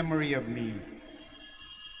in memory of me."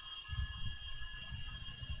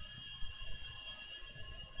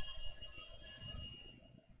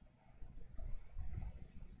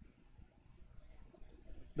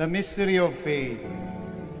 The mystery of faith.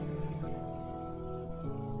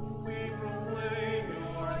 We proclaim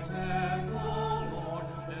your death, O Lord,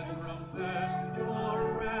 and profess your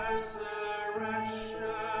resurrection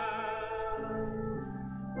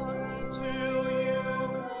until you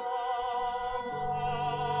come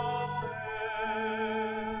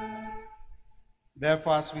again.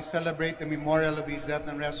 Therefore, as we celebrate the memorial of his death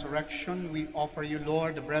and resurrection, we offer you,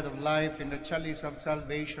 Lord, the bread of life and the chalice of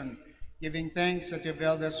salvation, giving thanks that you have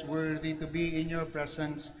held us worthy to be in your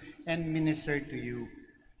presence and minister to you.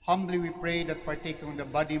 Humbly we pray that, partaking of the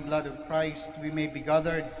body and blood of Christ, we may be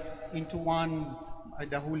gathered into one by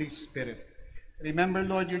the Holy Spirit. Remember,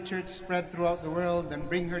 Lord, your church spread throughout the world, and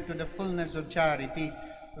bring her to the fullness of charity,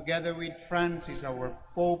 together with Francis, our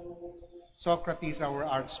Pope, Socrates, our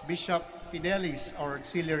Archbishop, Fidelis, our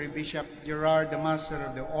Auxiliary Bishop, Gerard, the Master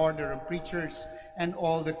of the Order of Preachers, and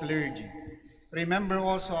all the clergy. Remember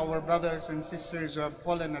also our brothers and sisters who have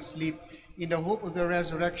fallen asleep in the hope of the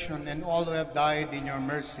resurrection, and all who have died in your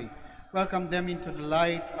mercy. Welcome them into the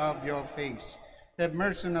light of your face. Have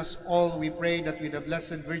mercy on us all, we pray, that with the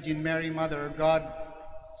Blessed Virgin Mary, Mother of God,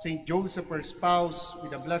 Saint Joseph, her spouse,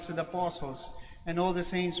 with the blessed apostles, and all the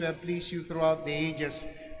saints who have pleased you throughout the ages,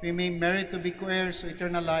 we may merit to be co-heirs to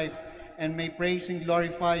eternal life, and may praise and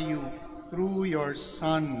glorify you through your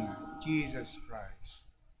Son, Jesus Christ.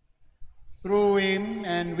 Through him,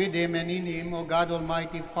 and with him, and in him, O God,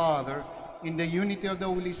 Almighty Father, in the unity of the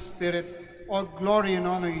Holy Spirit, all glory and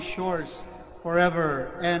honor is yours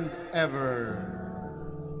forever and ever.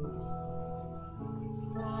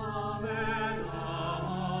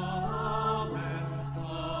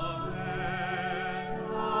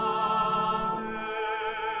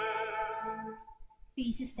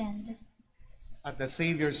 Please stand. At the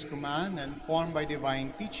Savior's command and formed by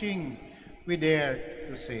divine teaching, we dare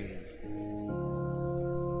to say,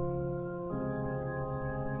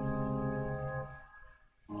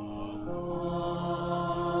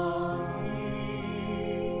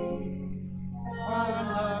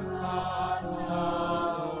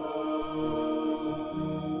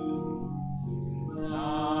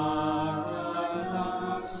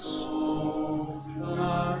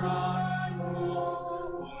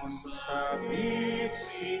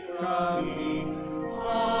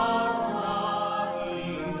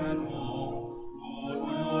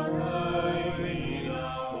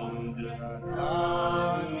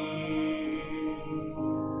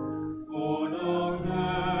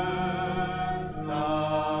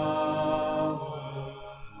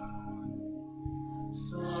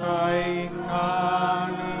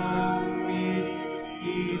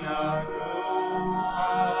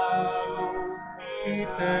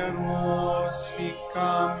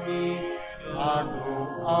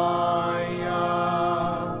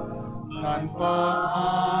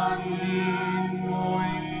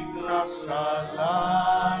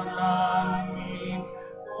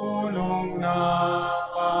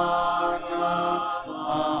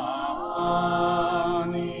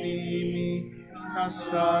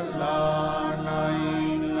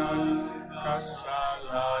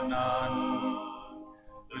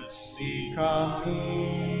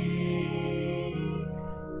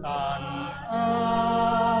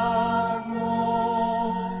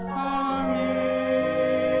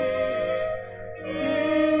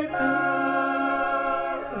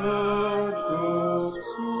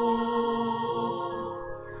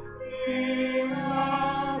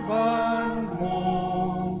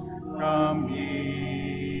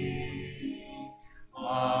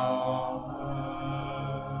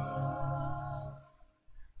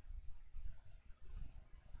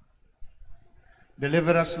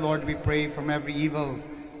 Deliver us, Lord, we pray, from every evil.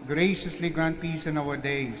 Graciously grant peace in our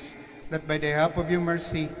days, that by the help of your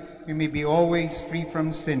mercy we may be always free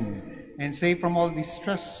from sin and safe from all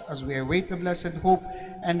distress as we await the blessed hope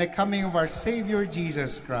and the coming of our Savior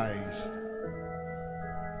Jesus Christ.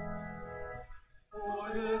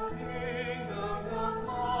 For the kingdom, the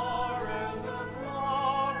power, and the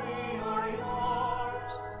glory are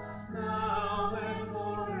yours, now and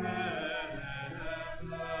forever.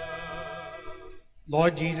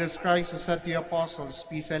 Lord Jesus Christ, who said to the apostles,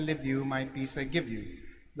 "Peace I leave you, my peace I give you,"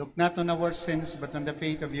 look not on our sins, but on the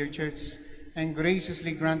faith of your church, and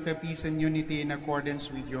graciously grant her peace and unity in accordance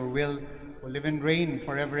with your will, who live and reign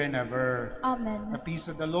forever and ever. Amen. The peace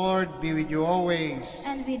of the Lord be with you always.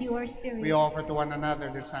 And with your spirit. We offer to one another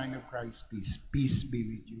the sign of Christ's peace. Peace be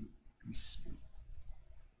with you. Peace be.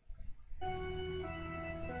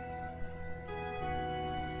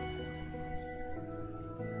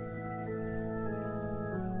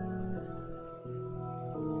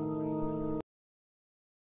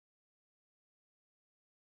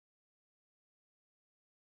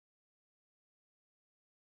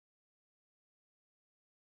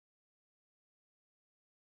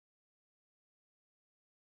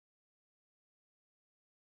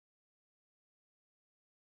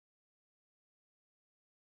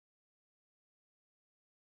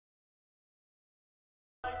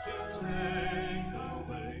 To take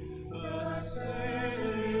away the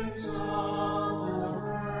sins of the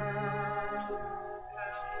world.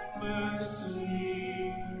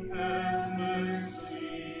 Have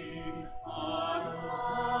mercy on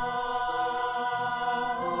us.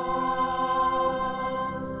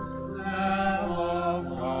 Lamb of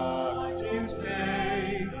God, to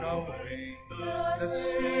take away the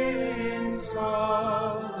sins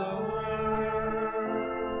of the world.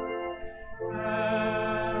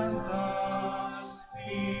 Grant us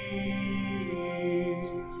peace.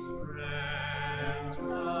 Grant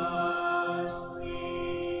us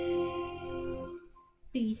peace.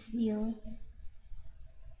 Please kneel.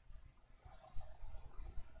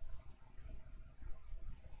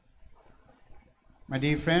 My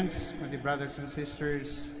dear friends, my dear brothers and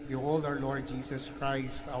sisters, behold our Lord Jesus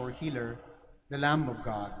Christ, our healer, the Lamb of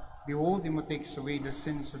God. Behold him who takes away the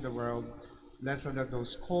sins of the world. Blessed are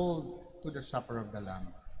those called to the supper of the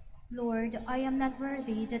Lamb. Lord, I am not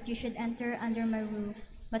worthy that you should enter under my roof,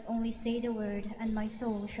 but only say the word, and my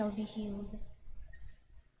soul shall be healed.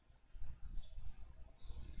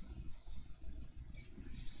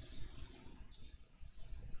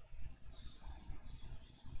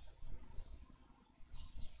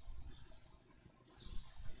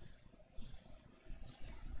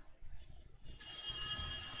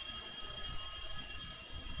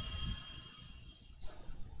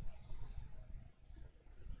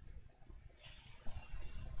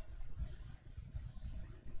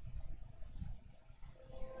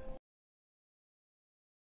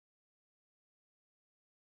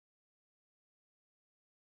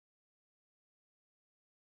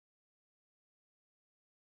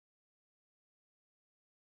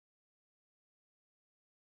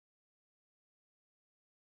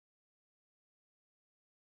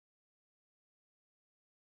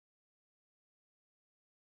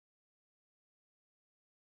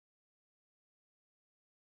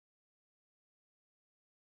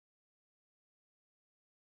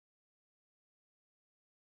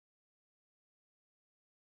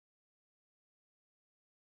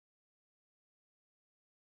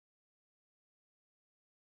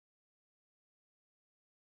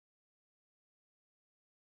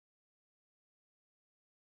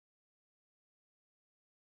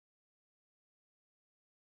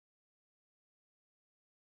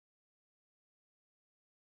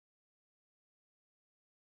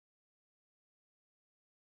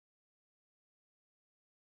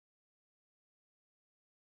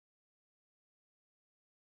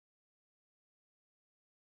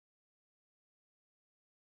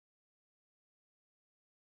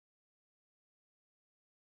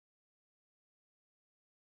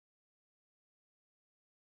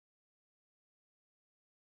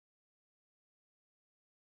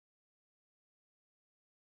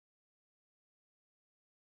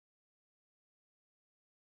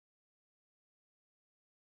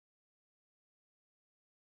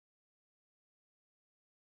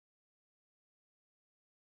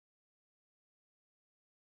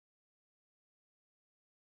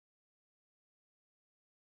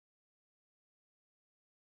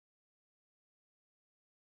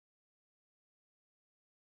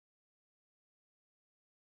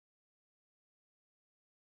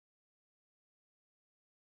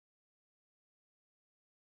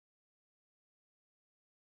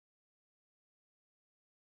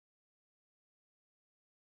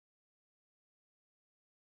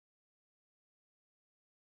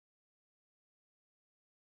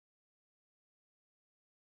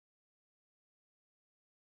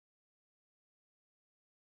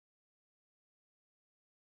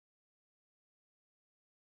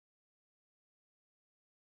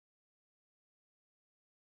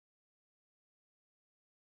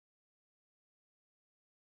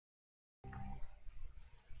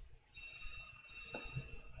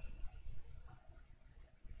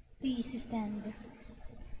 Please stand.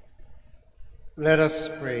 Let us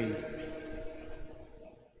pray.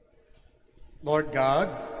 Lord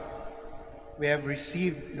God, we have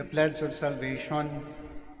received the pledge of salvation,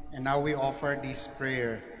 and now we offer this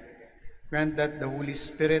prayer. Grant that the Holy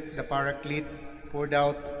Spirit, the Paraclete, poured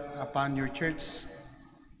out upon your church,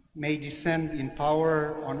 may descend in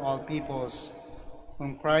power on all peoples,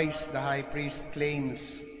 whom Christ the High Priest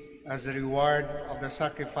claims as the reward of the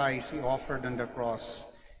sacrifice he offered on the cross.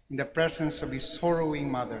 In the presence of his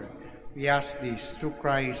sorrowing mother, we ask this through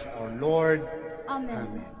Christ our Lord. Amen.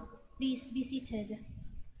 Amen. Please be seated.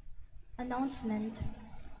 Announcement.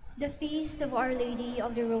 The Feast of Our Lady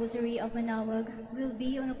of the Rosary of Manaoag will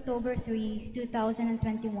be on October 3,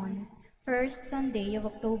 2021, first Sunday of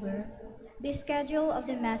October. The schedule of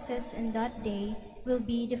the Masses on that day will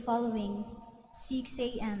be the following: 6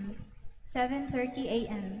 a.m., 7:30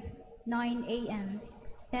 a.m., 9 a.m.,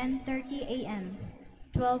 10:30 a.m.,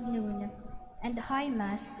 12 noon, and High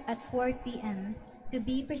Mass at 4 p.m. to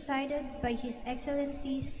be presided by His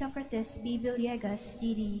Excellency Socrates B. Villegas,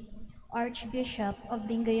 D.D., Archbishop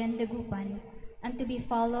of Lingayen, Dagupan, and to be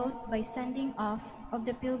followed by sending off of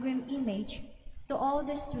the pilgrim image to all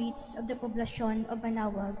the streets of the poblacion of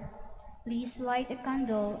Manaoag. Please light a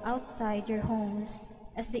candle outside your homes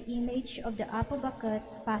as the image of the Apo Bakat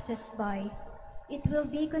passes by. It will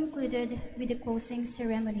be concluded with the closing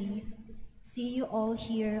ceremony. See you all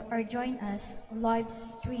here or join us live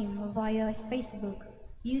stream via Facebook,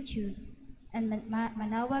 YouTube, and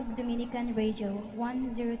Manaoag Dominican Radio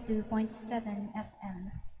 102.7 FM.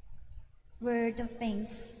 Word of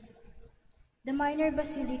thanks. The Minor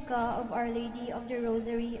Basilica of Our Lady of the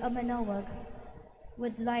Rosary of Manaoag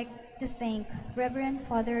would like to thank Reverend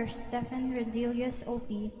Father Stephen Rodilius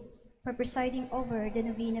O.P. for presiding over the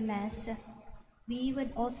Novena Mass. We would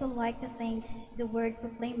also like to thank the Word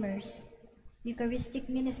Proclaimers, Eucharistic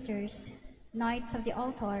Ministers, Knights of the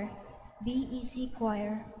Altar, BEC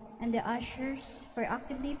Choir, and the ushers for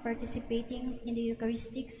actively participating in the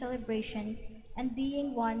Eucharistic celebration and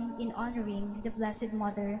being one in honoring the Blessed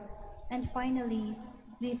Mother. And finally,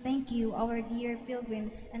 we thank you, our dear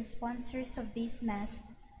pilgrims and sponsors of this Mass.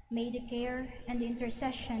 May the care and the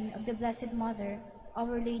intercession of the Blessed Mother,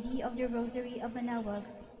 Our Lady of the Rosary of Manaoag,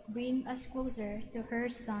 bring us closer to her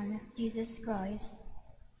Son, Jesus Christ.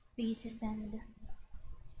 Please stand.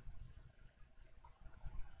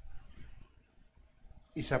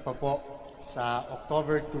 Isa pa po, sa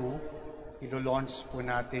October 2, ilo-launch po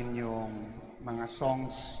natin yung mga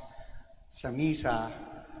songs sa misa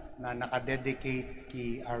na nakadedicate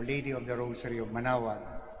kay Our Lady of the Rosary of Manaoag.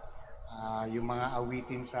 Yung mga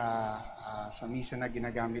awitin sa misa na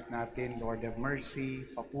ginagamit natin, Lord have Mercy,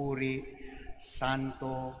 Papuri,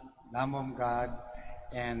 Santo, Lamb of God,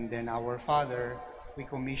 and then Our Father. We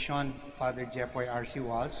commissioned Father Jepoy R.C.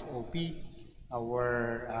 Walls, O.P.,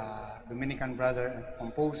 our Dominican brother and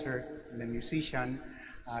composer, the musician,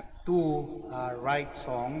 to write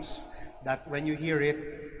songs that when you hear it,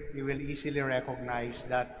 you will easily recognize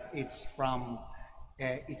that it's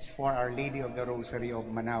for Our Lady of the Rosary of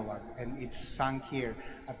Manaoag, and it's sung here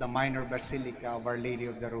at the Minor Basilica of Our Lady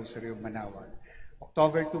of the Rosary of Manaoag.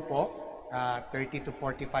 October 2 po, 30 to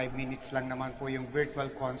 45 minutes lang naman po yung virtual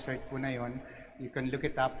concert po na yon. You can look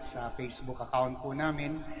it up sa Facebook account po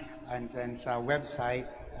namin, and then sa website.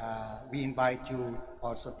 We invite you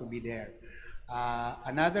also to be there.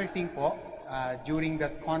 Another thing po, during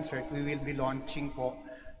that concert, we will be launching po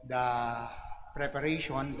the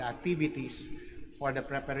preparation, the activities for the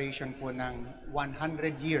preparation po ng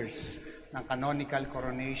 100 years ng canonical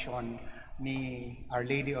coronation ni Our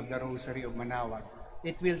Lady of the Rosary of Manaoag.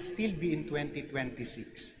 It will still be in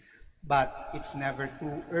 2026, but it's never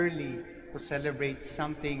too early to celebrate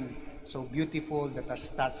something so beautiful that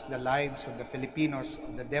has touched the lives of the Filipinos,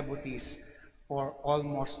 of the devotees, for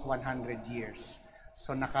almost 100 years.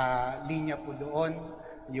 So nakalinya po doon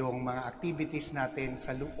yung mga activities natin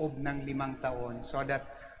sa loob ng 5 taon so that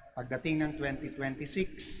pagdating ng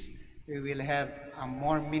 2026, we will have a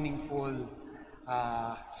more meaningful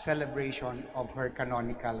celebration of her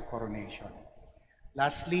canonical coronation.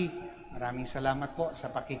 Lastly, maraming salamat po sa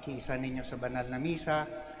pakikiisa ninyo sa banal na misa.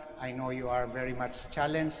 I know you are very much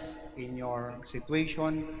challenged in your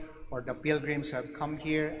situation. For the pilgrims who have come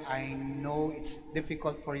here, I know it's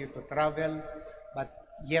difficult for you to travel, but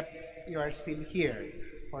yet you are still here.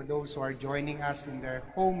 For those who are joining us in their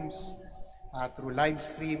homes through live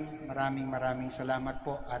stream, maraming salamat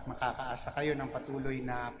po at makakaasa kayo ng patuloy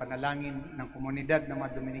na panalangin ng komunidad ng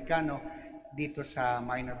mga Dominikano dito sa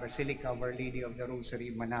Minor Basilica of Our Lady of the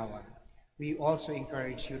Rosary, Manaoag. We also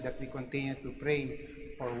encourage you that we continue to pray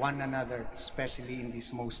for one another, especially in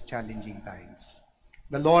these most challenging times.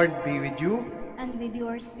 The Lord be with you. and with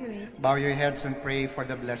your spirit. Bow your heads and pray for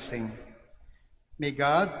the blessing. May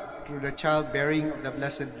God, through the childbearing of the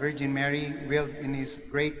Blessed Virgin Mary, willed in his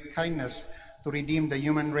great kindness to redeem the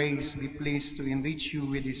human race, be pleased to enrich you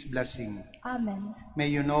with his blessing. Amen. May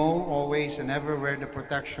you know always and everywhere the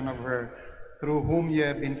protection of her, through whom you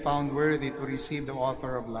have been found worthy to receive the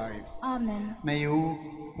author of life. Amen. May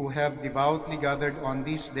you, who have devoutly gathered on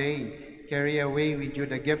this day, carry away with you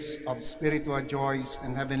the gifts of spiritual joys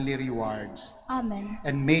and heavenly rewards. Amen.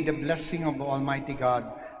 And may the blessing of Almighty God,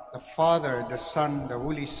 the Father, the Son, the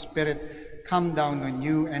Holy Spirit, come down on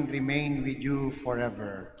you and remain with you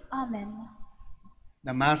forever. Amen.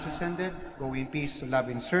 The Mass is ended. Go in peace to love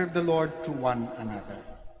and serve the Lord to one another.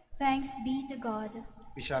 Thanks be to God.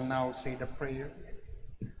 We shall now say the prayer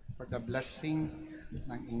for the blessing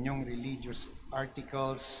ng inyong religious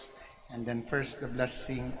articles, and then first the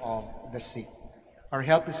blessing of the sick. Our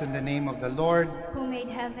help is in the name of the Lord, Who made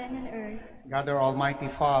heaven and earth. God our Almighty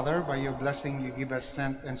Father. By your blessing you give us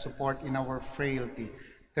strength and support in our frailty.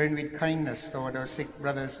 Turn with kindness toward our sick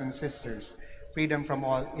brothers and sisters. Free them from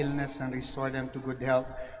all illness and restore them to good health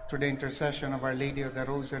through the intercession of Our Lady of the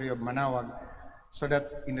Rosary of Manaoag, so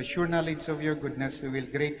that in the sure knowledge of your goodness we will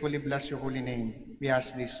gratefully bless your holy name. We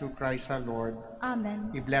ask this through Christ our Lord.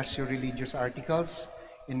 Amen. We bless your religious articles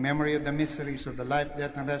in memory of the mysteries of the life,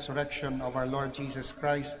 death, and resurrection of our Lord Jesus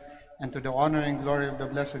Christ, and to the honor and glory of the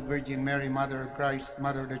Blessed Virgin Mary, Mother of Christ,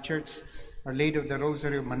 Mother of the Church, Our Lady of the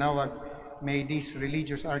Rosary of Manaoag. May these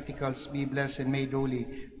religious articles be blessed and made holy.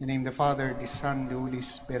 In the name of the Father, the Son, the Holy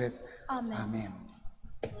Spirit. Amen. Amen.